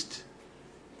priest.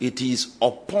 It is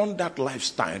upon that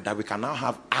lifestyle that we can now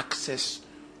have access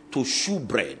to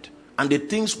shewbread and the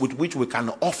things with which we can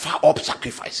offer up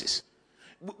sacrifices.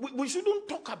 We shouldn't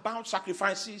talk about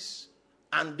sacrifices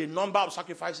and the number of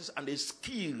sacrifices and the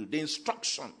skill, the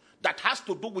instruction that has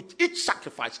to do with each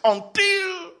sacrifice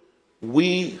until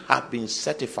we have been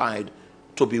certified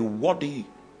to be worthy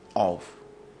of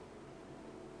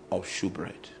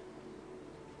shewbread.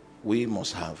 We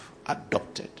must have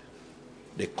adopted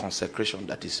the consecration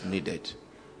that is needed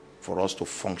for us to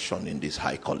function in this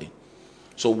high calling.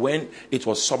 So when it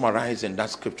was summarized in that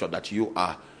scripture that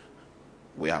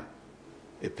we are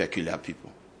a peculiar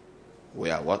people.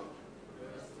 We are what?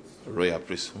 Royal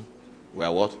priesthood. We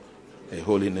are what? A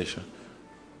holy nation.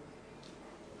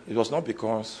 It was not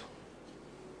because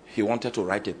he wanted to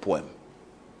write a poem.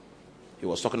 He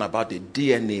was talking about the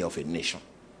DNA of a nation.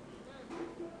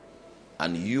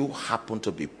 And you happen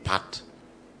to be part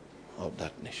of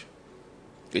that nation.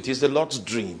 It is the Lord's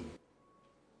dream.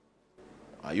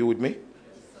 Are you with me?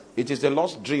 It is the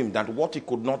Lord's dream that what he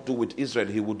could not do with Israel,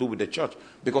 he would do with the church.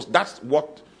 Because that's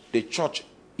what the church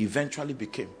eventually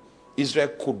became. Israel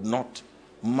could not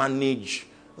manage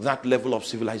that level of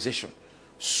civilization.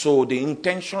 So the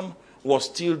intention was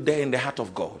still there in the heart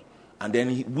of God. And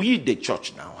then we, the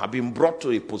church now, have been brought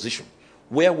to a position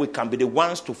where we can be the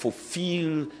ones to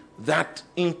fulfill that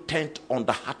intent on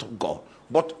the heart of God.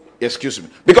 But, excuse me,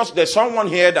 because there's someone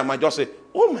here that might just say,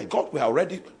 oh my God, we are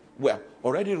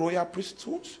already royal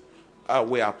priesthoods.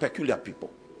 We are peculiar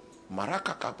people.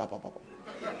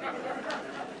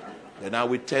 Then I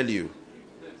will tell you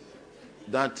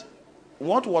that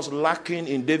what was lacking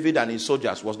in David and his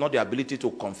soldiers was not the ability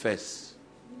to confess.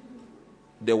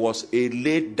 There was a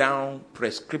laid down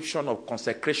prescription of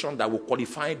consecration that will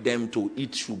qualify them to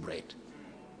eat shewbread.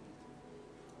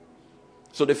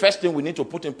 So the first thing we need to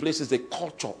put in place is the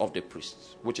culture of the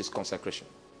priests, which is consecration.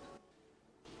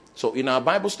 So in our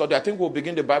Bible study, I think we'll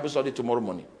begin the Bible study tomorrow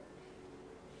morning.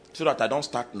 So that I don't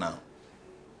start now.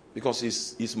 Because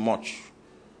it's much.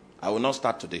 I will not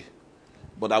start today.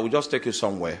 But I will just take you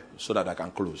somewhere so that I can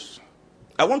close.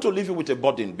 I want to leave you with a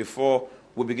burden before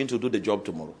we begin to do the job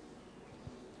tomorrow.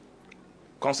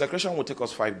 Consecration will take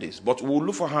us 5 days, but we'll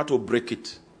look for how to break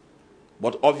it.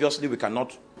 But obviously, we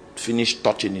cannot finish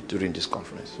touching it during this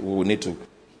conference. We will need to.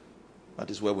 That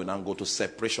is where we now go to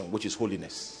separation, which is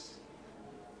holiness.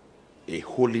 A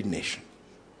holy nation.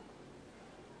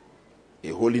 A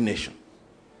holy nation.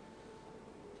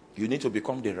 You need to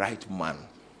become the right man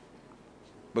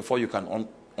before you can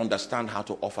understand how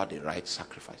to offer the right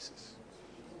sacrifices.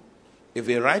 If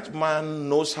a right man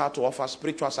knows how to offer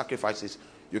spiritual sacrifices,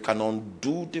 you can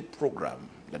undo the program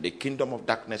that the kingdom of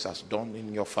darkness has done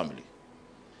in your family.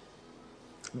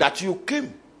 That you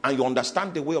came and you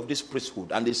understand the way of this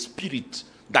priesthood and the spirit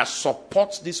that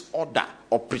supports this order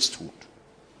of priesthood.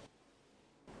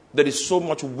 There is so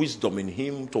much wisdom in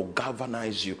him to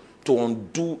galvanize you, to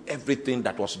undo everything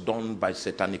that was done by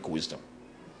satanic wisdom.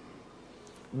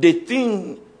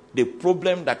 The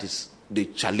problem that is the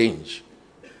challenge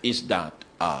is that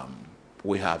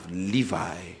we have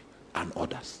Levi and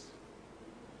others.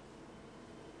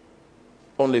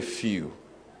 Only few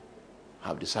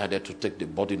have decided to take the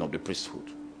burden of the priesthood.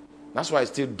 That's why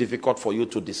it's still difficult for you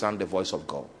to discern the voice of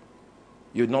God.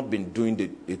 You've not been doing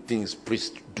the things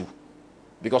priests do.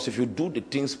 Because if you do the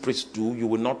things priests do, you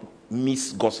will not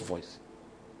miss God's voice.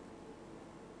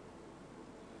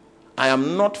 I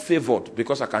am not favored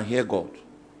because I can hear God.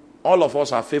 All of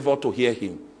us are favored to hear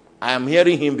him. I am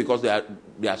hearing him because there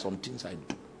are some things I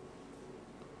do.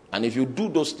 And if you do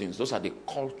those things, those are the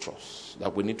cultures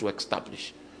that we need to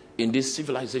establish in this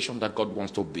civilization that God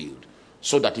wants to build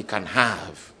so that he can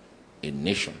have a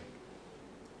nation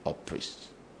of priests.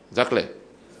 Is that clear?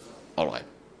 All right.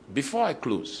 Before I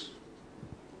close,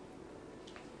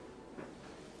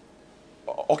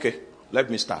 okay, let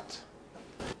me start.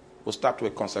 We'll start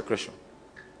with consecration.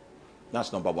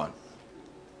 That's number one.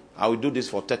 I will do this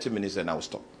for 30 minutes and I will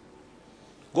stop.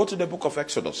 Go to the book of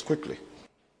Exodus quickly.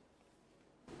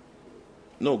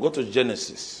 No, go to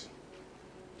Genesis.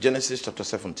 Genesis chapter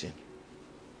 17.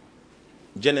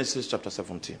 Genesis chapter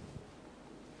 17.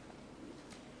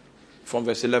 From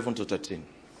verse 11 to 13.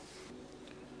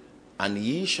 And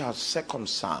ye shall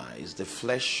circumcise the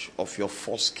flesh of your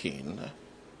foreskin,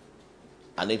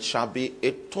 and it shall be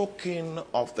a token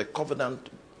of the covenant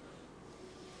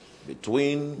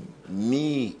between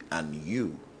me and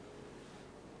you.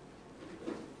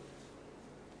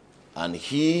 And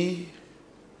he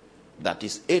that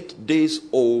is 8 days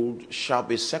old shall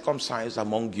be circumcised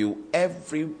among you,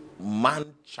 every man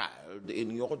child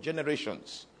in your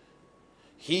generations.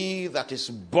 He that is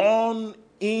born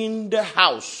in the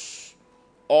house,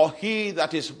 or he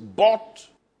that is bought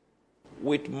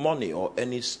with money, or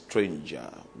any stranger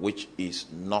which is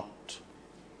not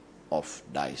of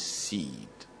thy seed.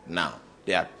 Now,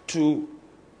 there are two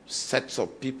sets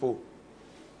of people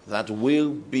that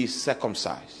will be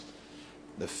circumcised.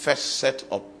 The first set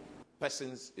of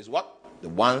persons is what? The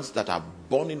ones that are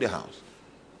born in the house.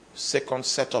 Second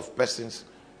set of persons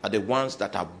are the ones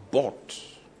that are bought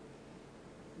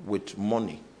with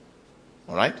money.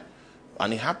 All right?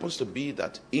 And it happens to be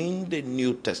that in the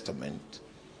New Testament,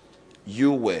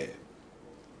 you were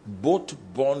both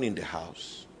born in the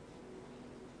house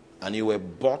and you were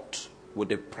bought with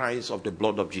the price of the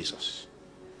blood of Jesus.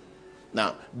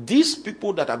 Now, these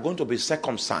people that are going to be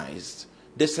circumcised,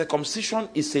 the circumcision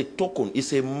is a token,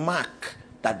 is a mark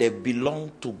that they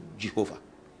belong to Jehovah.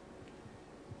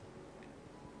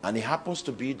 And it happens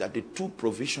to be that the two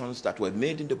provisions that were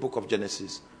made in the book of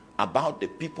Genesis about the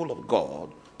people of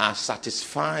God are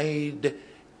satisfied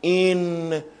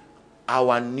in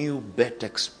our new birth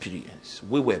experience.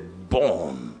 We were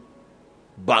born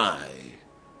by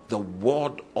the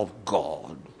word of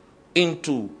God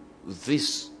into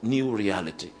this new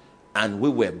reality. And we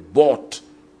were bought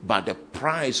by the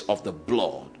price of the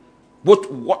blood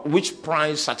which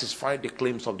price satisfied the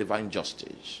claims of divine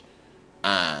justice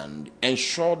and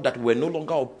ensured that we're no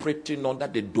longer operating under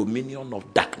the dominion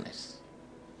of darkness.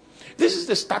 This is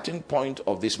the starting point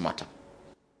of this matter.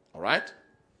 All right?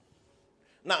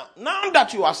 Now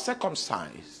that you are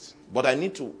circumcised, but I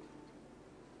need to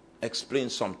explain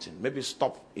something. Maybe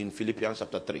stop in Philippians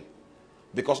chapter 3.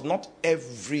 Because not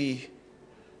every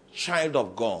child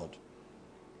of God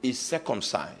is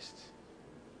circumcised.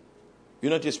 You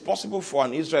know, it is possible for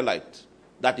an Israelite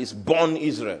that is born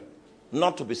Israel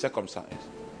not to be circumcised.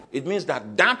 It means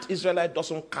that Israelite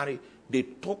doesn't carry the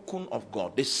token of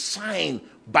God, the sign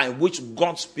by which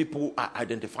God's people are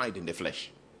identified in the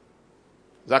flesh.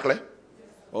 Exactly?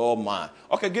 Oh my.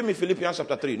 Okay, give me Philippians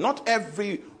chapter 3. Not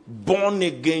every born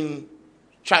again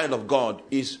child of God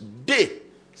is the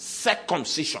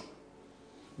circumcision.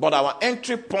 But our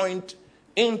entry point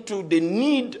into the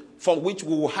need for which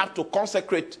we will have to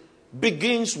consecrate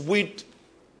begins with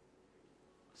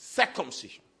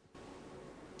circumcision.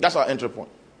 That's our entry point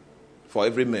for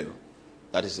every male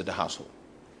that is in the household.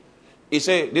 He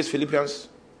said this Philippians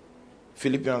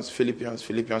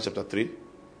chapter 3.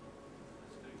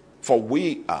 For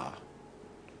we are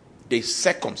the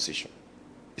circumcision.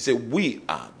 He said we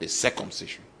are the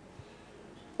circumcision,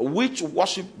 which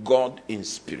worship God in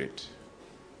spirit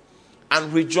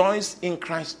and rejoice in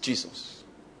Christ Jesus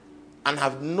and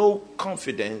have no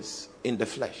confidence in the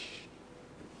flesh.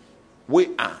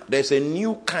 There's a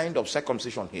new kind of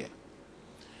circumcision here.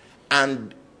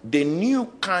 And the new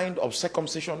kind of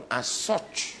circumcision as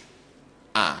such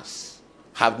as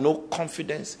have no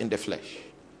confidence in the flesh.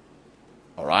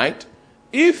 All right?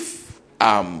 If,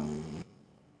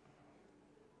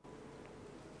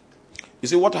 you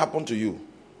see, what happened to you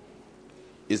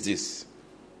is this.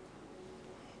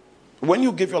 When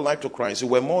you give your life to Christ, you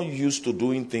were more used to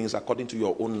doing things according to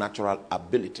your own natural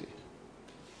ability.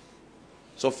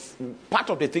 So part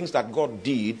of the things that God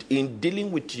did in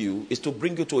dealing with you is to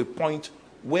bring you to a point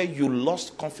where you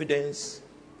lost confidence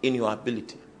in your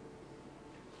ability.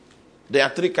 There are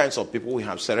three kinds of people. We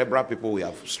have cerebral people, we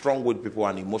have strong-willed people,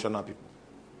 and emotional people.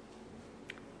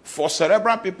 For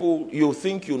cerebral people, you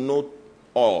think you know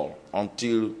all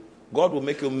until God will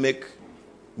make you make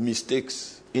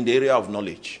mistakes in the area of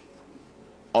knowledge.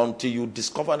 Until you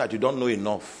discover that you don't know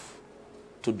enough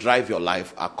to drive your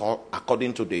life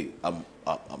according to the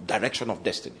direction of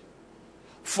destiny.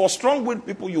 For strong-willed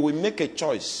people, you will make a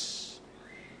choice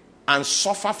and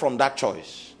suffer from that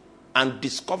choice and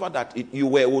discover that you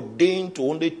were ordained to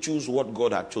only choose what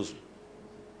God had chosen.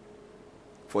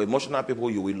 For emotional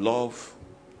people, you will love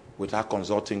without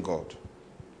consulting God.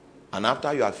 And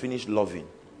after you have finished loving,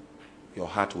 your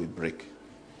heart will break.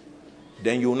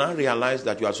 Then you will now realize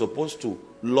that you are supposed to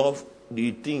love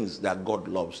the things that God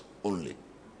loves only.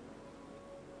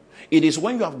 It is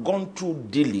when you have gone through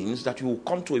dealings that you will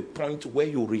come to a point where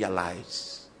you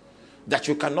realize that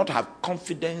you cannot have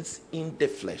confidence in the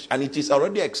flesh. And it is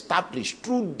already established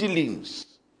through dealings.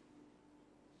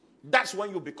 That's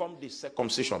when you become the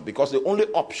circumcision. Because the only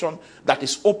option that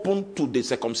is open to the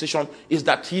circumcision is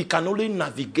that he can only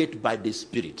navigate by the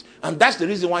Spirit. And that's the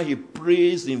reason why he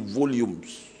prays in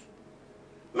volumes.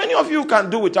 Many of you can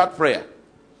do without prayer.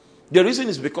 The reason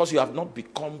is because you have not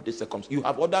become the circumcision. You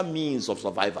have other means of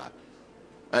survival.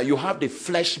 You have the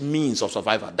flesh means of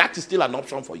survival. That is still an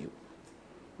option for you.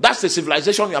 That's the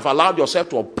civilization you have allowed yourself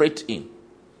to operate in.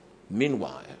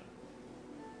 Meanwhile,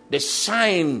 the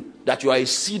sign that you are a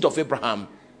seed of Abraham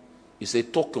is a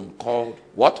token called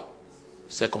what?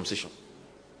 Circumcision.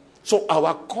 So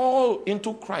our call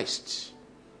into Christ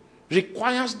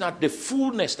requires that the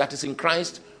fullness that is in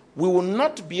Christ we will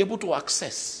not be able to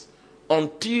access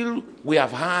until we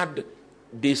have had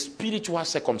the spiritual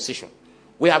circumcision.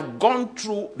 We have gone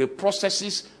through the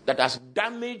processes that has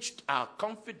damaged our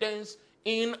confidence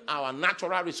in our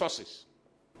natural resources.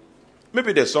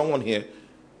 Maybe there's someone here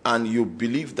and you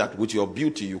believe that with your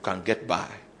beauty you can get by.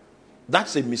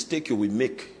 That's a mistake you will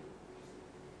make.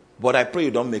 But I pray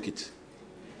you don't make it.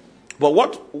 But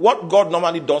what God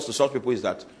normally does to such people is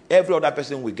that every other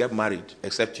person will get married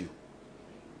except you.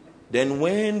 Then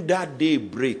when that day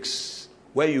breaks,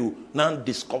 where you now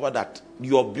discover that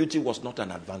your beauty was not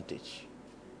an advantage,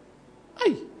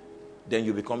 then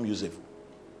you become usable.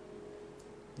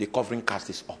 The covering cast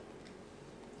is up.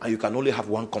 And you can only have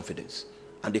one confidence.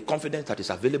 And the confidence that is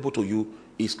available to you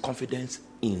is confidence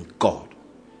in God.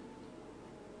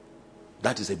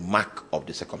 That is a mark of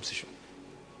the circumcision.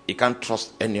 You can't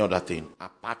trust any other thing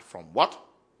apart from what?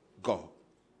 God.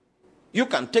 You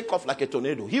can take off like a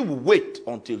tornado. He will wait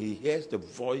until he hears the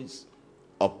voice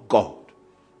of God.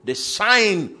 The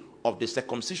sign of the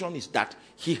circumcision is that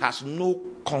he has no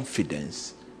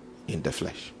confidence in the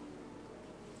flesh.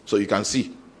 So you can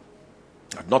see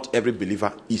that not every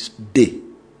believer is the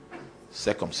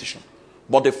circumcision.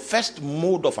 But the first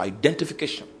mode of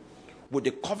identification with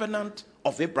the covenant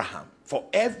of Abraham for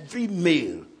every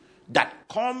male that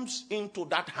comes into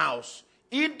that house,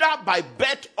 either by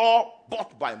birth or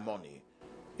bought by money,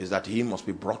 is that he must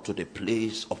be brought to the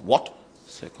place of what?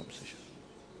 Circumcision.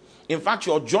 In fact,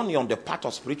 your journey on the path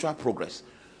of spiritual progress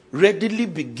readily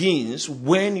begins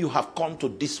when you have come to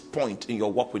this point in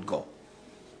your walk with God.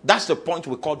 That's the point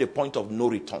we call the point of no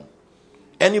return.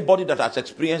 Anybody that has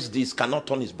experienced this cannot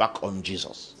turn his back on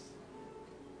Jesus.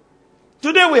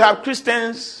 Today we have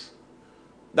Christians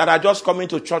that are just coming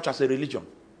to church as a religion,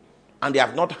 and they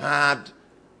have not had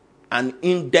an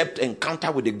in-depth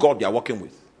encounter with the God they are working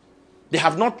with. They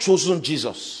have not chosen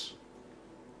Jesus.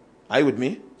 Are you with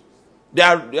me?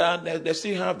 They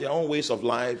still have their own ways of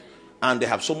life, and they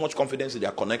have so much confidence in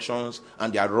their connections,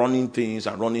 and they are running things,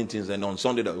 and on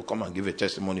Sunday they will come and give a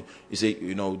testimony. You say,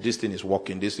 this thing is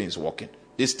working, this thing is working,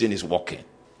 this thing is working.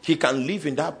 He can live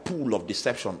in that pool of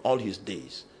deception all his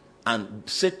days, and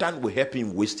Satan will help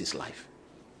him waste his life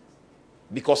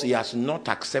because he has not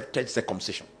accepted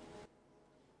circumcision.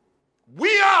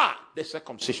 We are the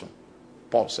circumcision,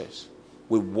 Paul says.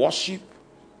 We worship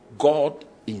God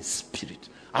in spirit.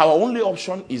 Our only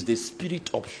option is the spirit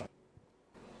option,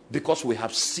 because we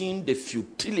have seen the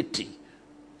futility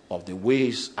of the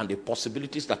ways and the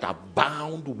possibilities that are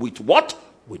bound with what?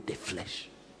 With the flesh.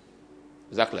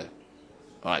 Is that clear?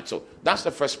 All right, so that's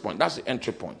the first point. That's the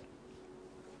entry point.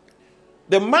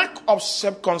 The mark of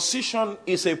circumcision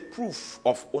is a proof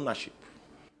of ownership.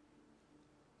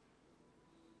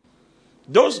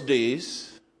 Those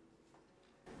days,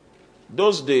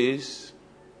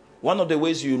 one of the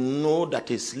ways you know that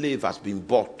a slave has been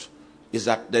bought is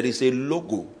that there is a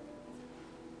logo.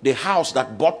 The house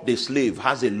that bought the slave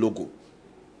has a logo.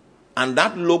 And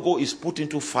that logo is put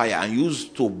into fire and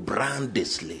used to brand the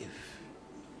slave.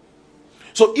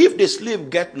 So if the slave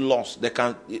get lost, they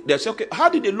say, okay, how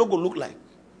did the logo look like?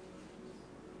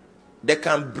 They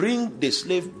can bring the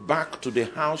slave back to the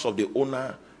house of the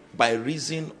owner by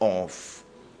reason of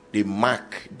the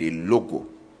mark, the logo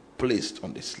placed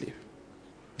on the slave.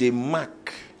 The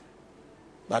mark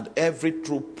that every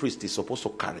true priest is supposed to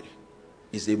carry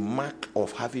is a mark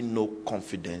of having no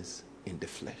confidence in the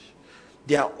flesh.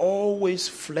 There are always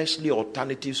fleshly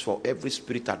alternatives for every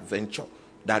spirit adventure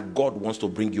that God wants to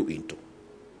bring you into.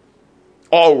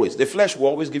 Always. The flesh will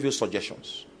always give you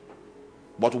suggestions.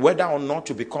 But whether or not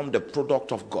you become the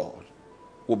product of God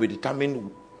will be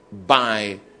determined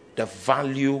by the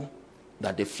value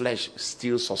that the flesh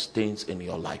still sustains in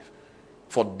your life.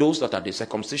 For those that are the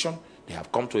circumcision, they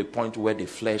have come to a point where the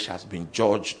flesh has been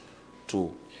judged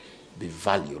to be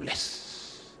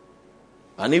valueless.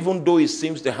 And even though it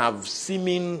seems they have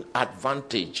seeming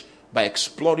advantage by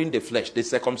exploring the flesh, the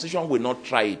circumcision will not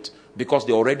try it because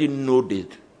they already know the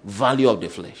value of the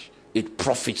flesh. It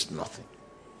profits nothing.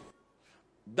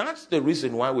 That's the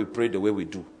reason why we pray the way we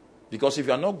do. Because if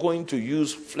you are not going to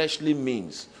use fleshly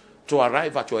means to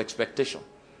arrive at your expectation,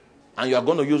 and you are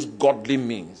going to use godly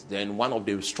means, then one of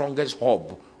the strongest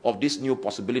hub of this new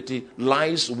possibility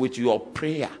lies with your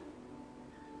prayer.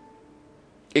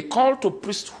 A call to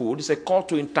priesthood is a call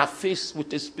to interface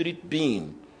with a spirit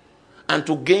being and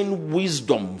to gain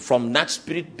wisdom from that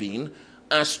spirit being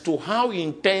as to how he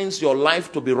intends your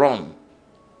life to be run.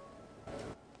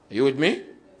 Are you with me?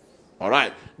 All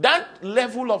right. That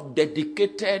level of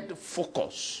dedicated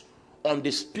focus on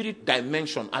the spirit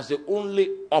dimension as the only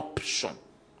option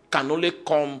can only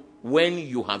come when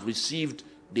you have received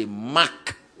the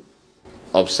mark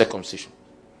of circumcision.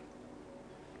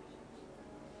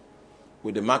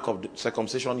 With the mark of the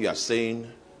circumcision, you are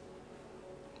saying,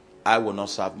 I will not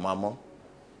serve mammon.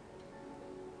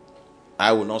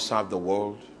 I will not serve the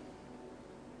world.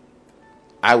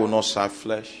 I will not serve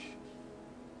flesh.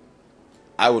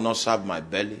 I will not serve my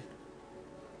belly.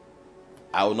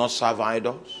 I will not serve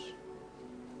idols.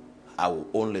 I will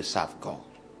only serve God.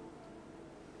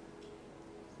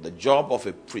 The job of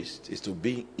a priest is to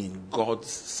be in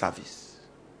God's service.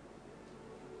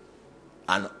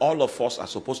 And all of us are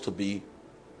supposed to be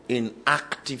in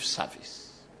active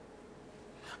service.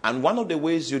 And one of the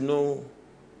ways you know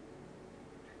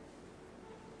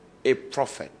a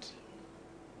prophet,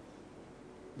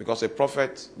 because a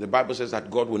prophet, the Bible says that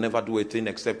God will never do a thing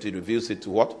except he reveals it to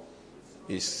what?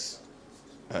 You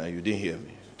didn't hear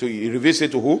me. He reveals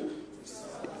it to who?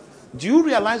 Do you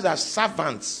realize that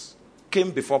servants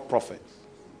came before prophets?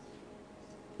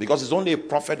 Because it's only a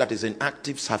prophet that is in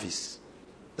active service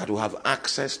that will have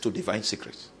access to divine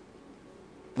secrets.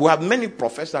 We have many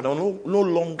prophets that are no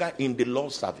longer in the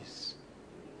Lord's service.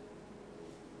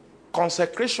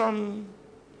 Consecration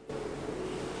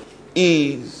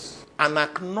is an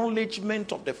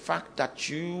acknowledgement of the fact that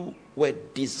you were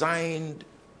designed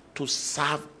to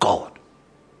serve God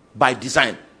by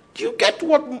design. Do you get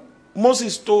what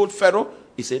Moses told Pharaoh?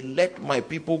 He said, let my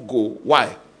people go.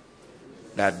 Why?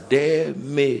 That they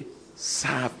may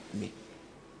serve me.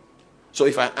 So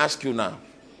if I ask you now,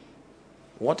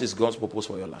 what is God's purpose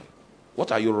for your life?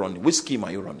 What are you running? Which scheme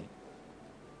are you running?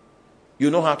 You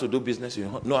know how to do business.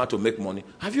 You know how to make money.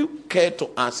 Have you cared to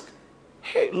ask,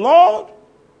 hey, Lord,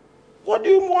 what do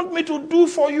you want me to do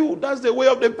for you? That's the way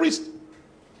of the priest.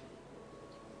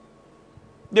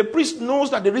 The priest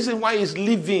knows that the reason why he's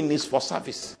living is for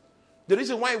service. The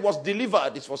reason why he was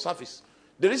delivered is for service.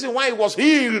 The reason why he was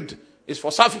healed is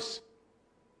for service.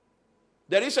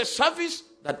 There is a service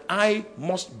that I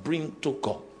must bring to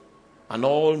God. And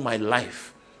all my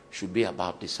life should be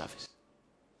about this service.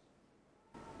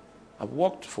 I've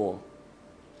worked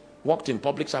in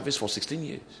public service for 16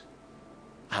 years.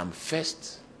 I'm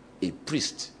first a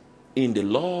priest in the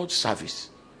Lord's service.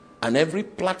 And every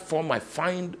platform I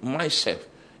find myself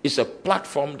is a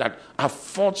platform that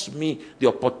affords me the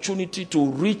opportunity to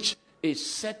reach a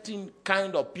certain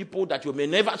kind of people that you may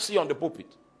never see on the pulpit.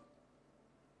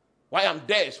 Why I'm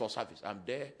there is for service. I'm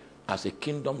there as a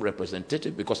kingdom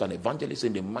representative because an evangelist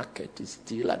in the market is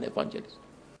still an evangelist.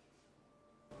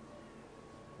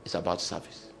 It's about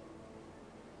service.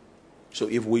 So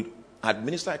if we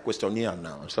administer a questionnaire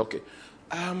now and say, okay,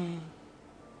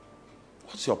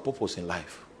 what's your purpose in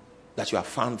life that you have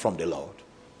found from the Lord?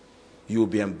 You will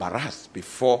be embarrassed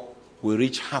before we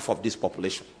reach half of this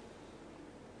population.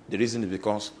 The reason is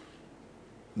because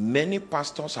many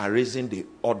pastors are raising the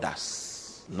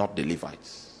others, not the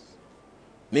Levites.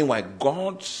 Meanwhile,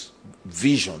 God's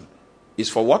vision is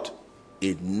for what?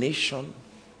 A nation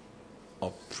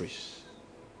of priests.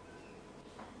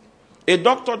 A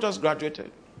doctor just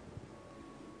graduated.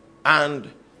 And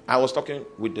I was talking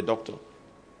with the doctor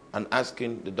and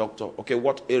asking the doctor, okay,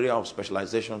 what area of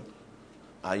specialization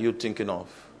are you thinking of?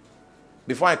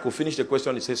 Before I could finish the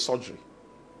question, he said surgery.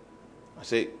 I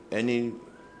say, any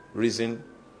reason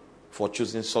for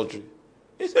choosing surgery?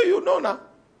 He said, you know now.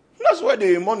 That's where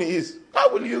the money is.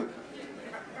 How will you?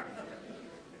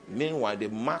 Meanwhile, the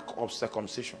mark of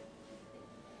circumcision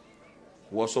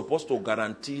was supposed to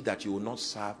guarantee that you will not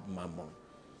serve mammon.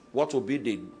 What will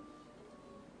be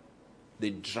the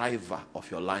driver of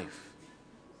your life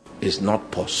is not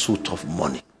pursuit of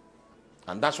money.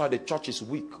 And that's why the church is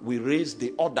weak. We raise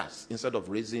the others instead of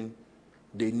raising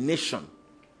the nation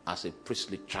as a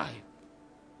priestly tribe.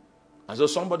 And so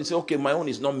somebody say, okay, my own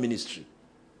is not ministry.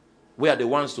 We are the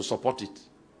ones to support it.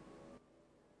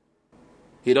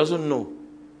 He doesn't know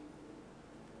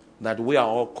that we are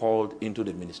all called into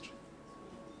the ministry.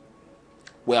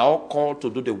 We are all called to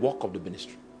do the work of the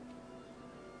ministry.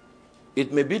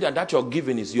 It may be that your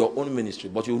giving is your own ministry,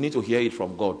 but you need to hear it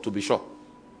from God to be sure.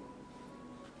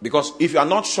 Because if you are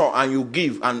not sure and you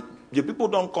give and the people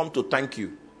don't come to thank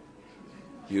you,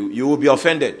 you will be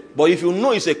offended. But if you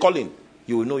know it's a calling,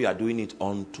 you will know you are doing it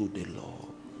unto the Lord.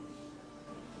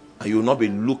 And you will not be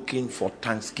looking for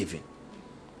thanksgiving.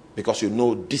 Because you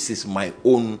know this is my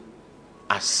own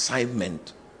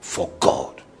assignment for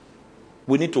God.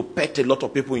 We need to pet a lot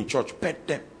of people in church. Pet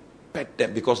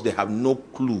them because they have no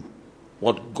clue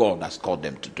what God has called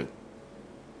them to do.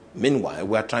 Meanwhile,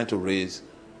 we are trying to raise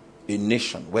a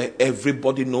nation where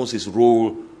everybody knows his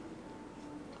role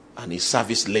and his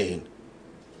service lane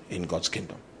in God's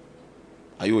kingdom.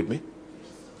 Are you with me?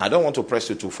 I don't want to press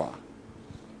you too far.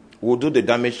 We'll do the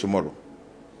damage tomorrow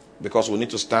because we need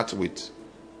to start with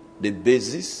the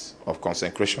basis of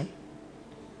consecration,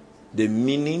 the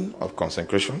meaning of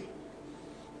consecration,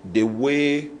 the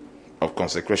way of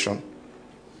consecration,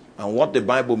 and what the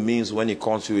Bible means when it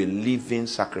calls you a living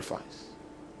sacrifice.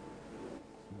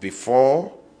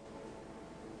 Before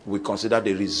we consider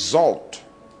the result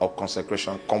of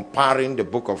consecration, comparing the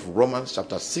book of Romans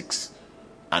chapter 6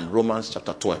 and Romans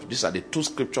chapter 12. These are the two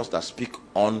scriptures that speak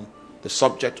on the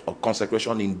subject of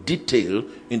consecration in detail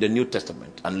in the New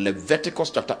Testament. And Leviticus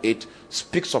chapter 8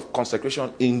 speaks of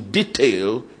consecration in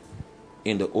detail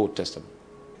in the Old Testament.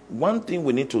 One thing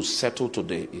we need to settle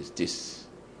today is this.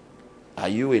 Are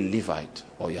you a Levite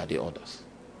or you are the others?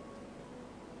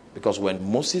 Because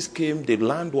when Moses came, the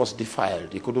land was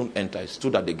defiled. He couldn't enter. He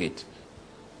stood at the gate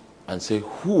and said,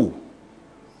 who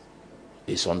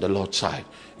is on the Lord's side?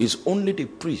 It's only the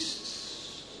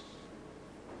priests.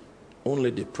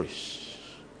 Only the priests.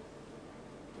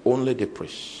 Only the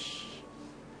priests.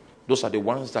 Those are the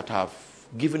ones that have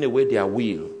given away their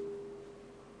will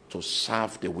to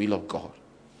serve the will of God.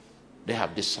 They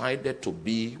have decided to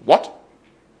be what?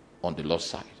 On the Lord's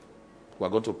side. we're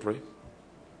going to pray.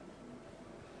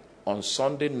 On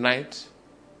Sunday night,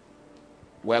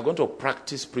 we're going to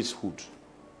practice priesthood,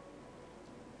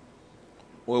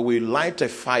 where we light a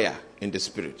fire in the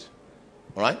spirit.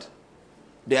 All right?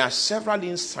 There are several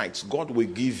insights God will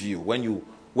give you when you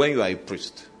are a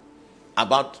priest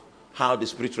about how the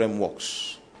spirit realm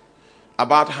works,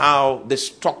 about how the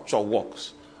structure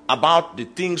works, about the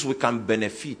things we can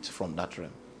benefit from that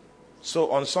realm.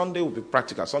 So on Sunday will be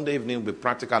practical. Sunday evening will be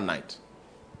practical night.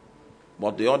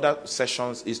 But the other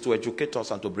sessions is to educate us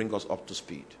and to bring us up to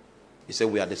speed. He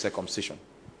said we are the circumcision.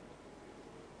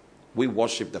 We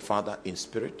worship the Father in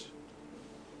spirit.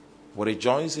 We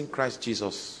rejoice in Christ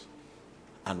Jesus.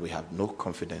 And we have no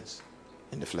confidence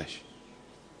in the flesh.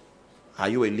 Are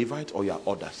you a Levite or you are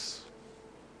others?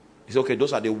 It's okay,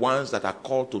 those are the ones that are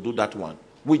called to do that one.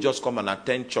 We just come and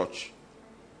attend church.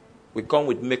 We come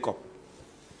with makeup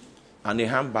and a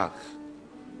handbag.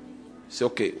 Say,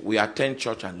 okay, we attend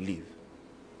church and leave.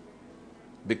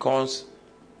 Because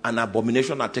an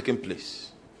abomination had taken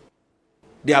place.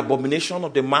 The abomination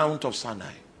of the Mount of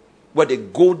Sinai, where the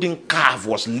golden calf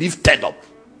was lifted up.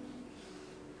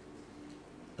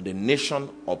 And the nation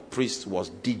of priests was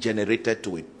degenerated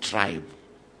to a tribe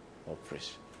of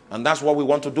priests. And that's what we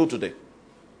want to do today.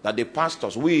 That the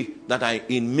pastors, we that are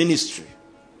in ministry,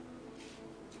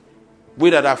 we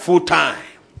that are full time,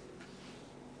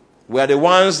 we are the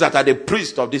ones that are the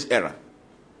priests of this era.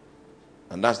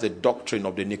 And that's the doctrine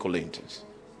of the Nicolaitans.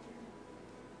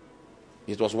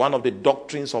 It was one of the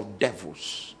doctrines of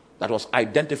devils that was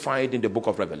identified in the book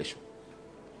of Revelation.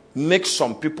 Make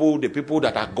some people the people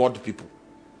that are God people.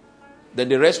 Then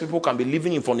the rest people can be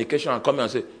living in fornication and come and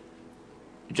say,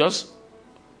 just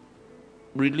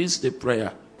release the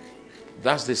prayer.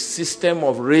 That's the system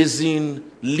of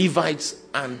raising Levites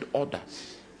and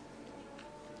others.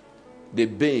 The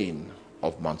bane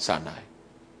of Mount Sinai.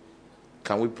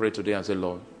 Can we pray today and say,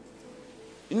 Lord,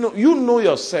 you know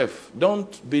yourself.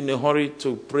 Don't be in a hurry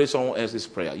to pray someone else's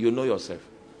prayer. You know yourself.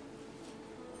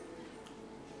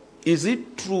 Is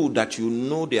it true that you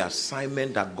know the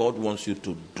assignment that God wants you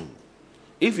to do?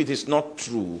 If it is not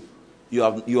true, you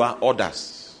are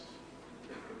others.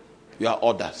 You are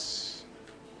others.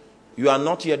 You are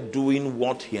not yet doing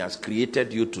what he has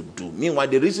created you to do. Meanwhile,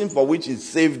 the reason for which he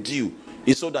saved you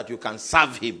is so that you can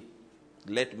serve him.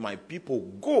 Let my people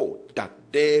go that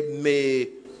they may.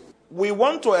 We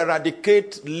want to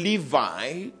eradicate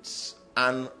Levites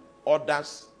and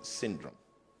others syndrome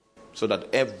so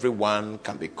that everyone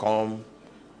can become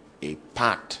a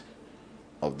part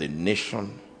of the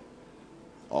nation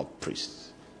of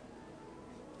priests.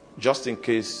 Just in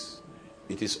case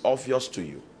it is obvious to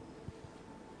you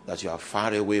that you are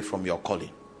far away from your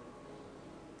calling,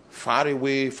 far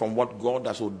away from what God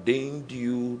has ordained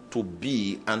you to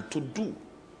be and to do.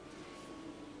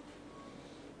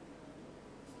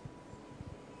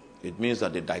 It means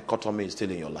that the dichotomy is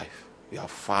still in your life. You are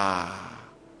far.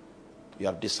 You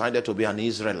have decided to be an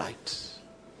Israelite.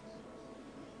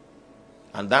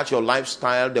 And that's your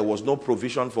lifestyle. There was no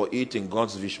provision for it in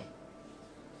God's vision.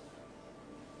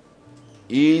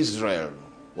 Israel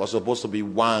was supposed to be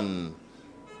one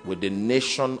with the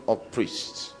nation of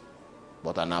priests.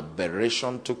 But an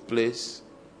aberration took place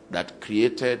that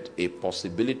created a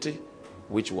possibility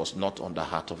which was not on the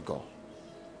heart of God.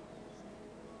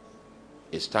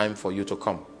 It's time for you to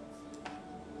come.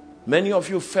 Many of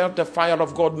you felt the fire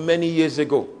of God many years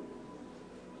ago.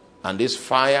 And this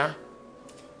fire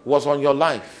was on your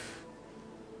life.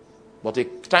 But a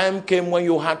time came when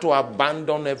you had to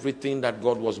abandon everything that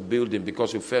God was building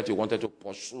because you felt you wanted to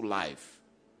pursue life.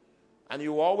 And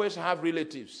you always have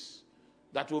relatives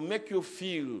that will make you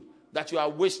feel that you are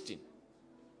wasting.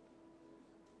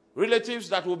 Relatives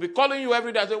that will be calling you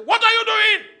every day and say, "What are you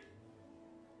doing?"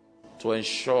 To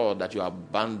ensure that you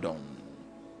abandon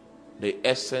the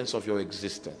essence of your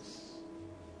existence.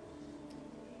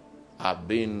 Have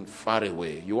been far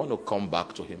away. You want to come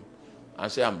back to him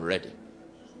and say, "I'm ready.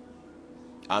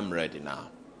 I'm ready now.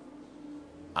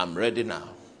 I'm ready now."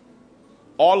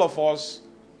 All of us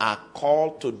are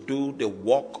called to do the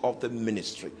work of the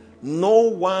ministry. No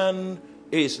one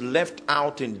is left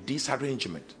out in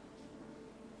disarrangement.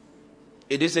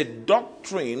 It is a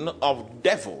doctrine of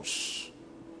devils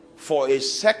for a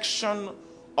section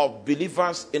of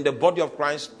believers in the body of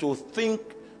Christ to think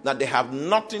that they have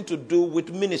nothing to do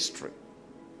with ministry.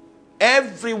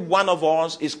 Every one of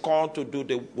us is called to do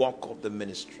the work of the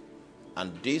ministry.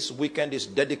 And this weekend is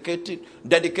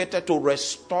dedicated to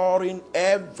restoring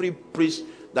every priest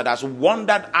that has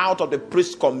wandered out of the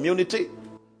priest community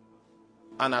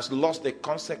and has lost the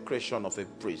consecration of a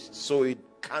priest. So it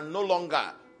can no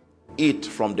longer eat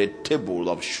from the table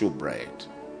of shewbread.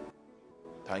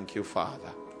 Thank you,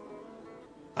 Father.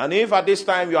 And if at this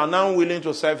time you are now willing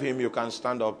to serve him, you can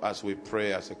stand up as we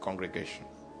pray as a congregation.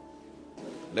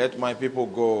 Let my people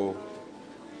go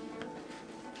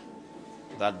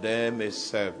that they may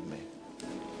serve me.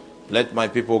 Let my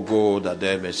people go that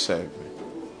they may serve me.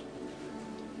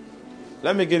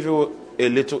 Let me give you a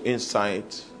little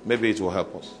insight. Maybe it will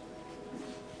help us.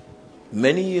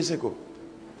 Many years ago,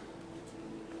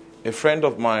 a friend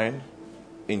of mine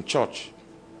in church,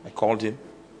 I called him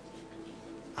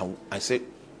and I said,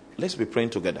 let's be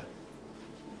praying together.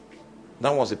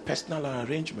 That was a personal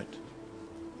arrangement.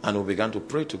 And we began to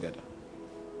pray together.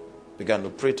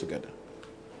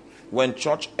 When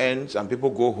church ends and people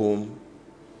go home,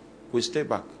 we stay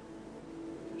back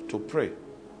to pray,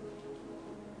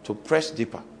 to press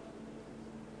deeper.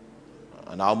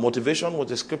 And our motivation was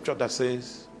the scripture that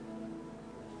says,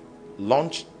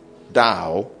 launch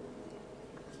thou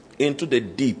into the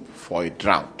deep for a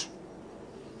drought.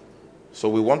 So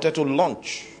we wanted to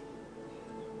launch.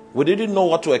 We didn't know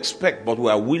what to expect, but we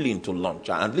are willing to launch.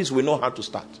 At least we know how to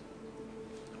start.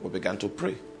 We began to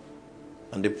pray.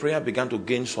 And the prayer began to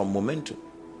gain some momentum.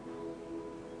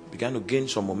 A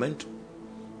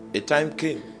time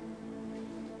came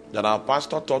that our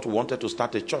pastor thought we wanted to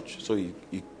start a church. So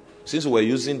since we were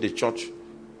using the church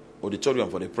auditorium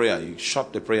for the prayer, he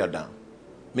shut the prayer down.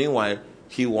 Meanwhile,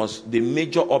 he was the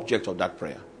major object of that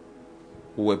prayer.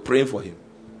 We were praying for him.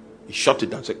 He shut it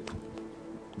down and said,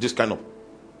 this kind of.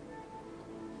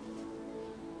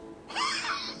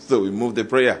 So we moved the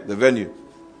prayer, the venue,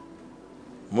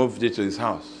 moved it to his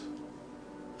house,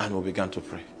 and we began to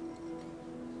pray.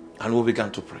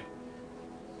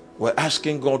 We're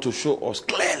asking God to show us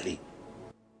clearly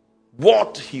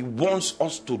what he wants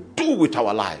us to do with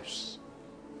our lives.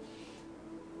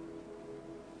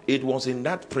 It was in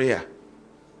that prayer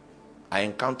I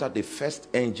encountered the first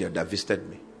angel that visited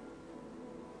me.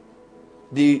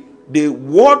 The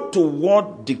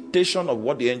word-to-word dictation of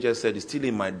what the angel said is still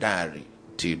in my diary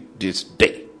till this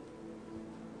day.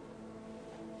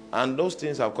 And those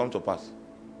things have come to pass,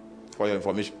 for your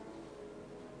information.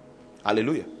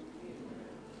 Hallelujah.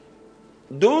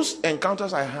 Those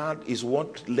encounters I had is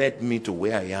what led me to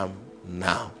where I am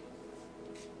now.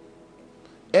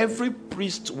 Every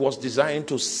priest was designed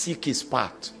to seek his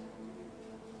part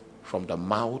from the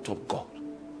mouth of God.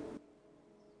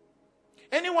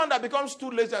 Anyone that becomes too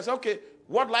lazy and says, okay,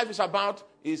 what life is about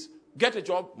is get a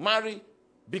job, marry,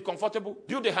 be comfortable,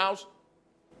 build a house,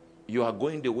 you are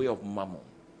going the way of mammon.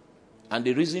 And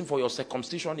the reason for your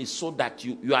circumcision is so that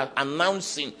you are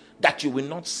announcing that you will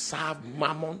not serve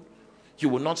mammon, you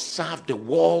will not serve the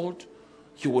world,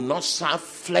 you will not serve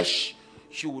flesh,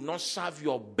 you will not serve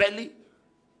your belly.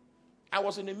 I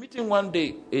was in a meeting one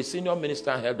day, a senior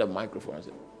minister held the microphone and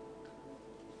said,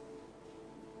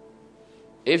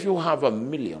 if you have $1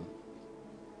 million,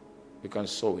 you can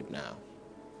sow it now.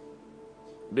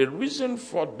 The reason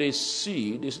for the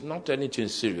seed is not anything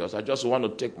serious. I just want to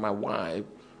take my wife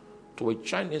to a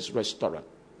Chinese restaurant.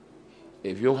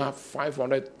 If you have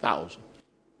 500,000,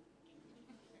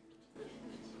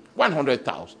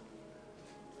 100,000,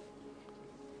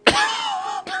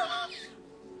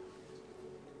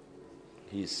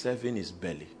 he's serving his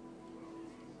belly.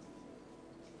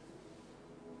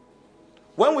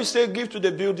 When we say give to the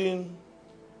building,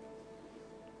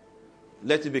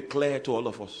 let it be clear to all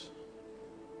of us.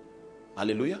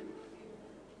 Hallelujah.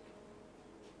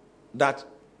 That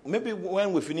maybe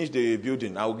when we finish the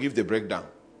building, I will give the breakdown.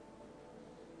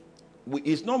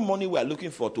 It's not money we are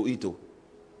looking for to eat. We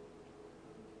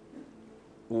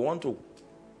want to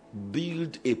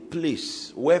build a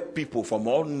place where people from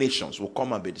all nations will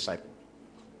come and be disciples.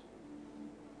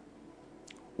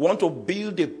 We want to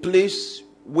build a place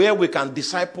where we can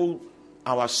disciple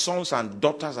our sons and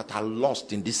daughters that are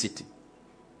lost in this city.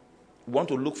 We want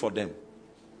to look for them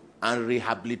and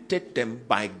rehabilitate them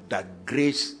by the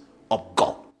grace of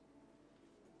God.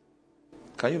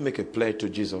 Can you make a pledge to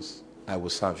Jesus? I will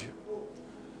serve you.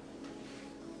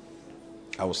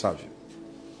 I will serve you.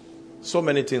 So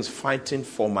many things fighting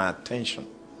for my attention.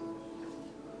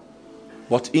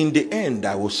 But in the end,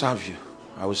 I will serve you.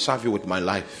 I will serve you with my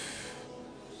life.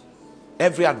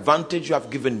 Every advantage you have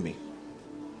given me,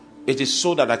 it is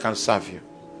so that I can serve you.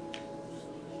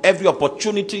 Every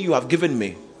opportunity you have given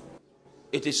me,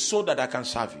 it is so that I can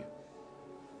serve you.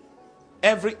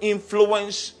 Every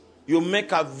influence you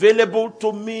make available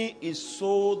to me is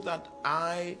so that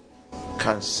I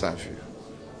can serve you.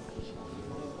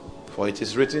 For it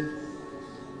is written,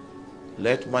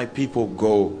 let my people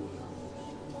go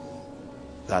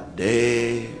that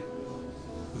they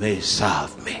may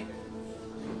serve me.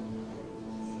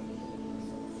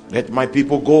 Let my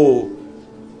people go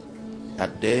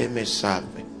that they may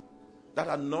serve me. That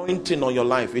anointing on your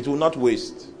life, it will not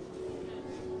waste.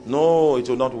 No, it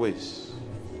will not waste.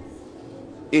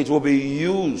 It will be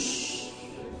used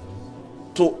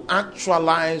to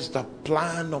actualize the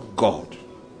plan of God.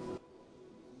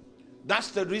 That's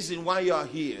the reason why you are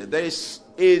here. There is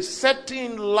a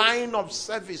certain line of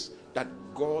service that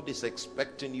God is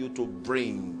expecting you to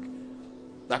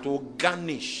bring that will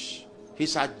garnish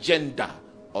his agenda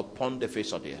upon the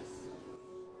face of the earth.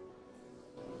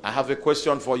 I have a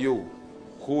question for you.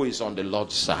 Who is on the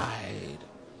Lord's side?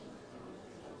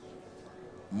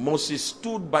 Moses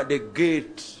stood by the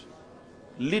gate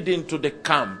leading to the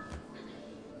camp,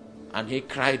 and he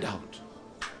cried out,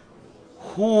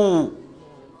 who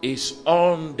is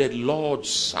on the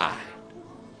Lord's side?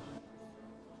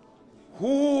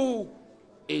 Who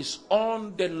is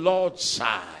on the Lord's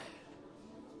side?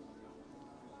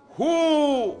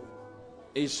 Who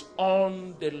is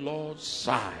on the Lord's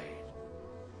side?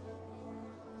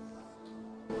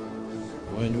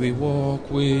 When we walk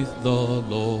with the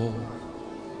Lord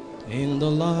in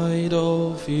the light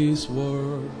of his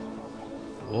word,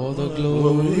 all the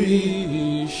glory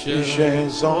he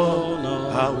shares on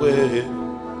our way.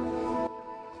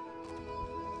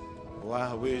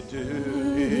 While we do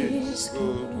his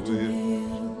good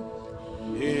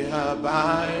will, he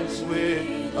abides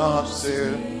with us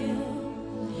still,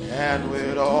 and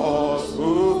with all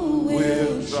who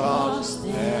will trust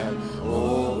and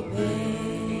obey.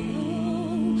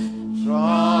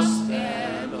 Trust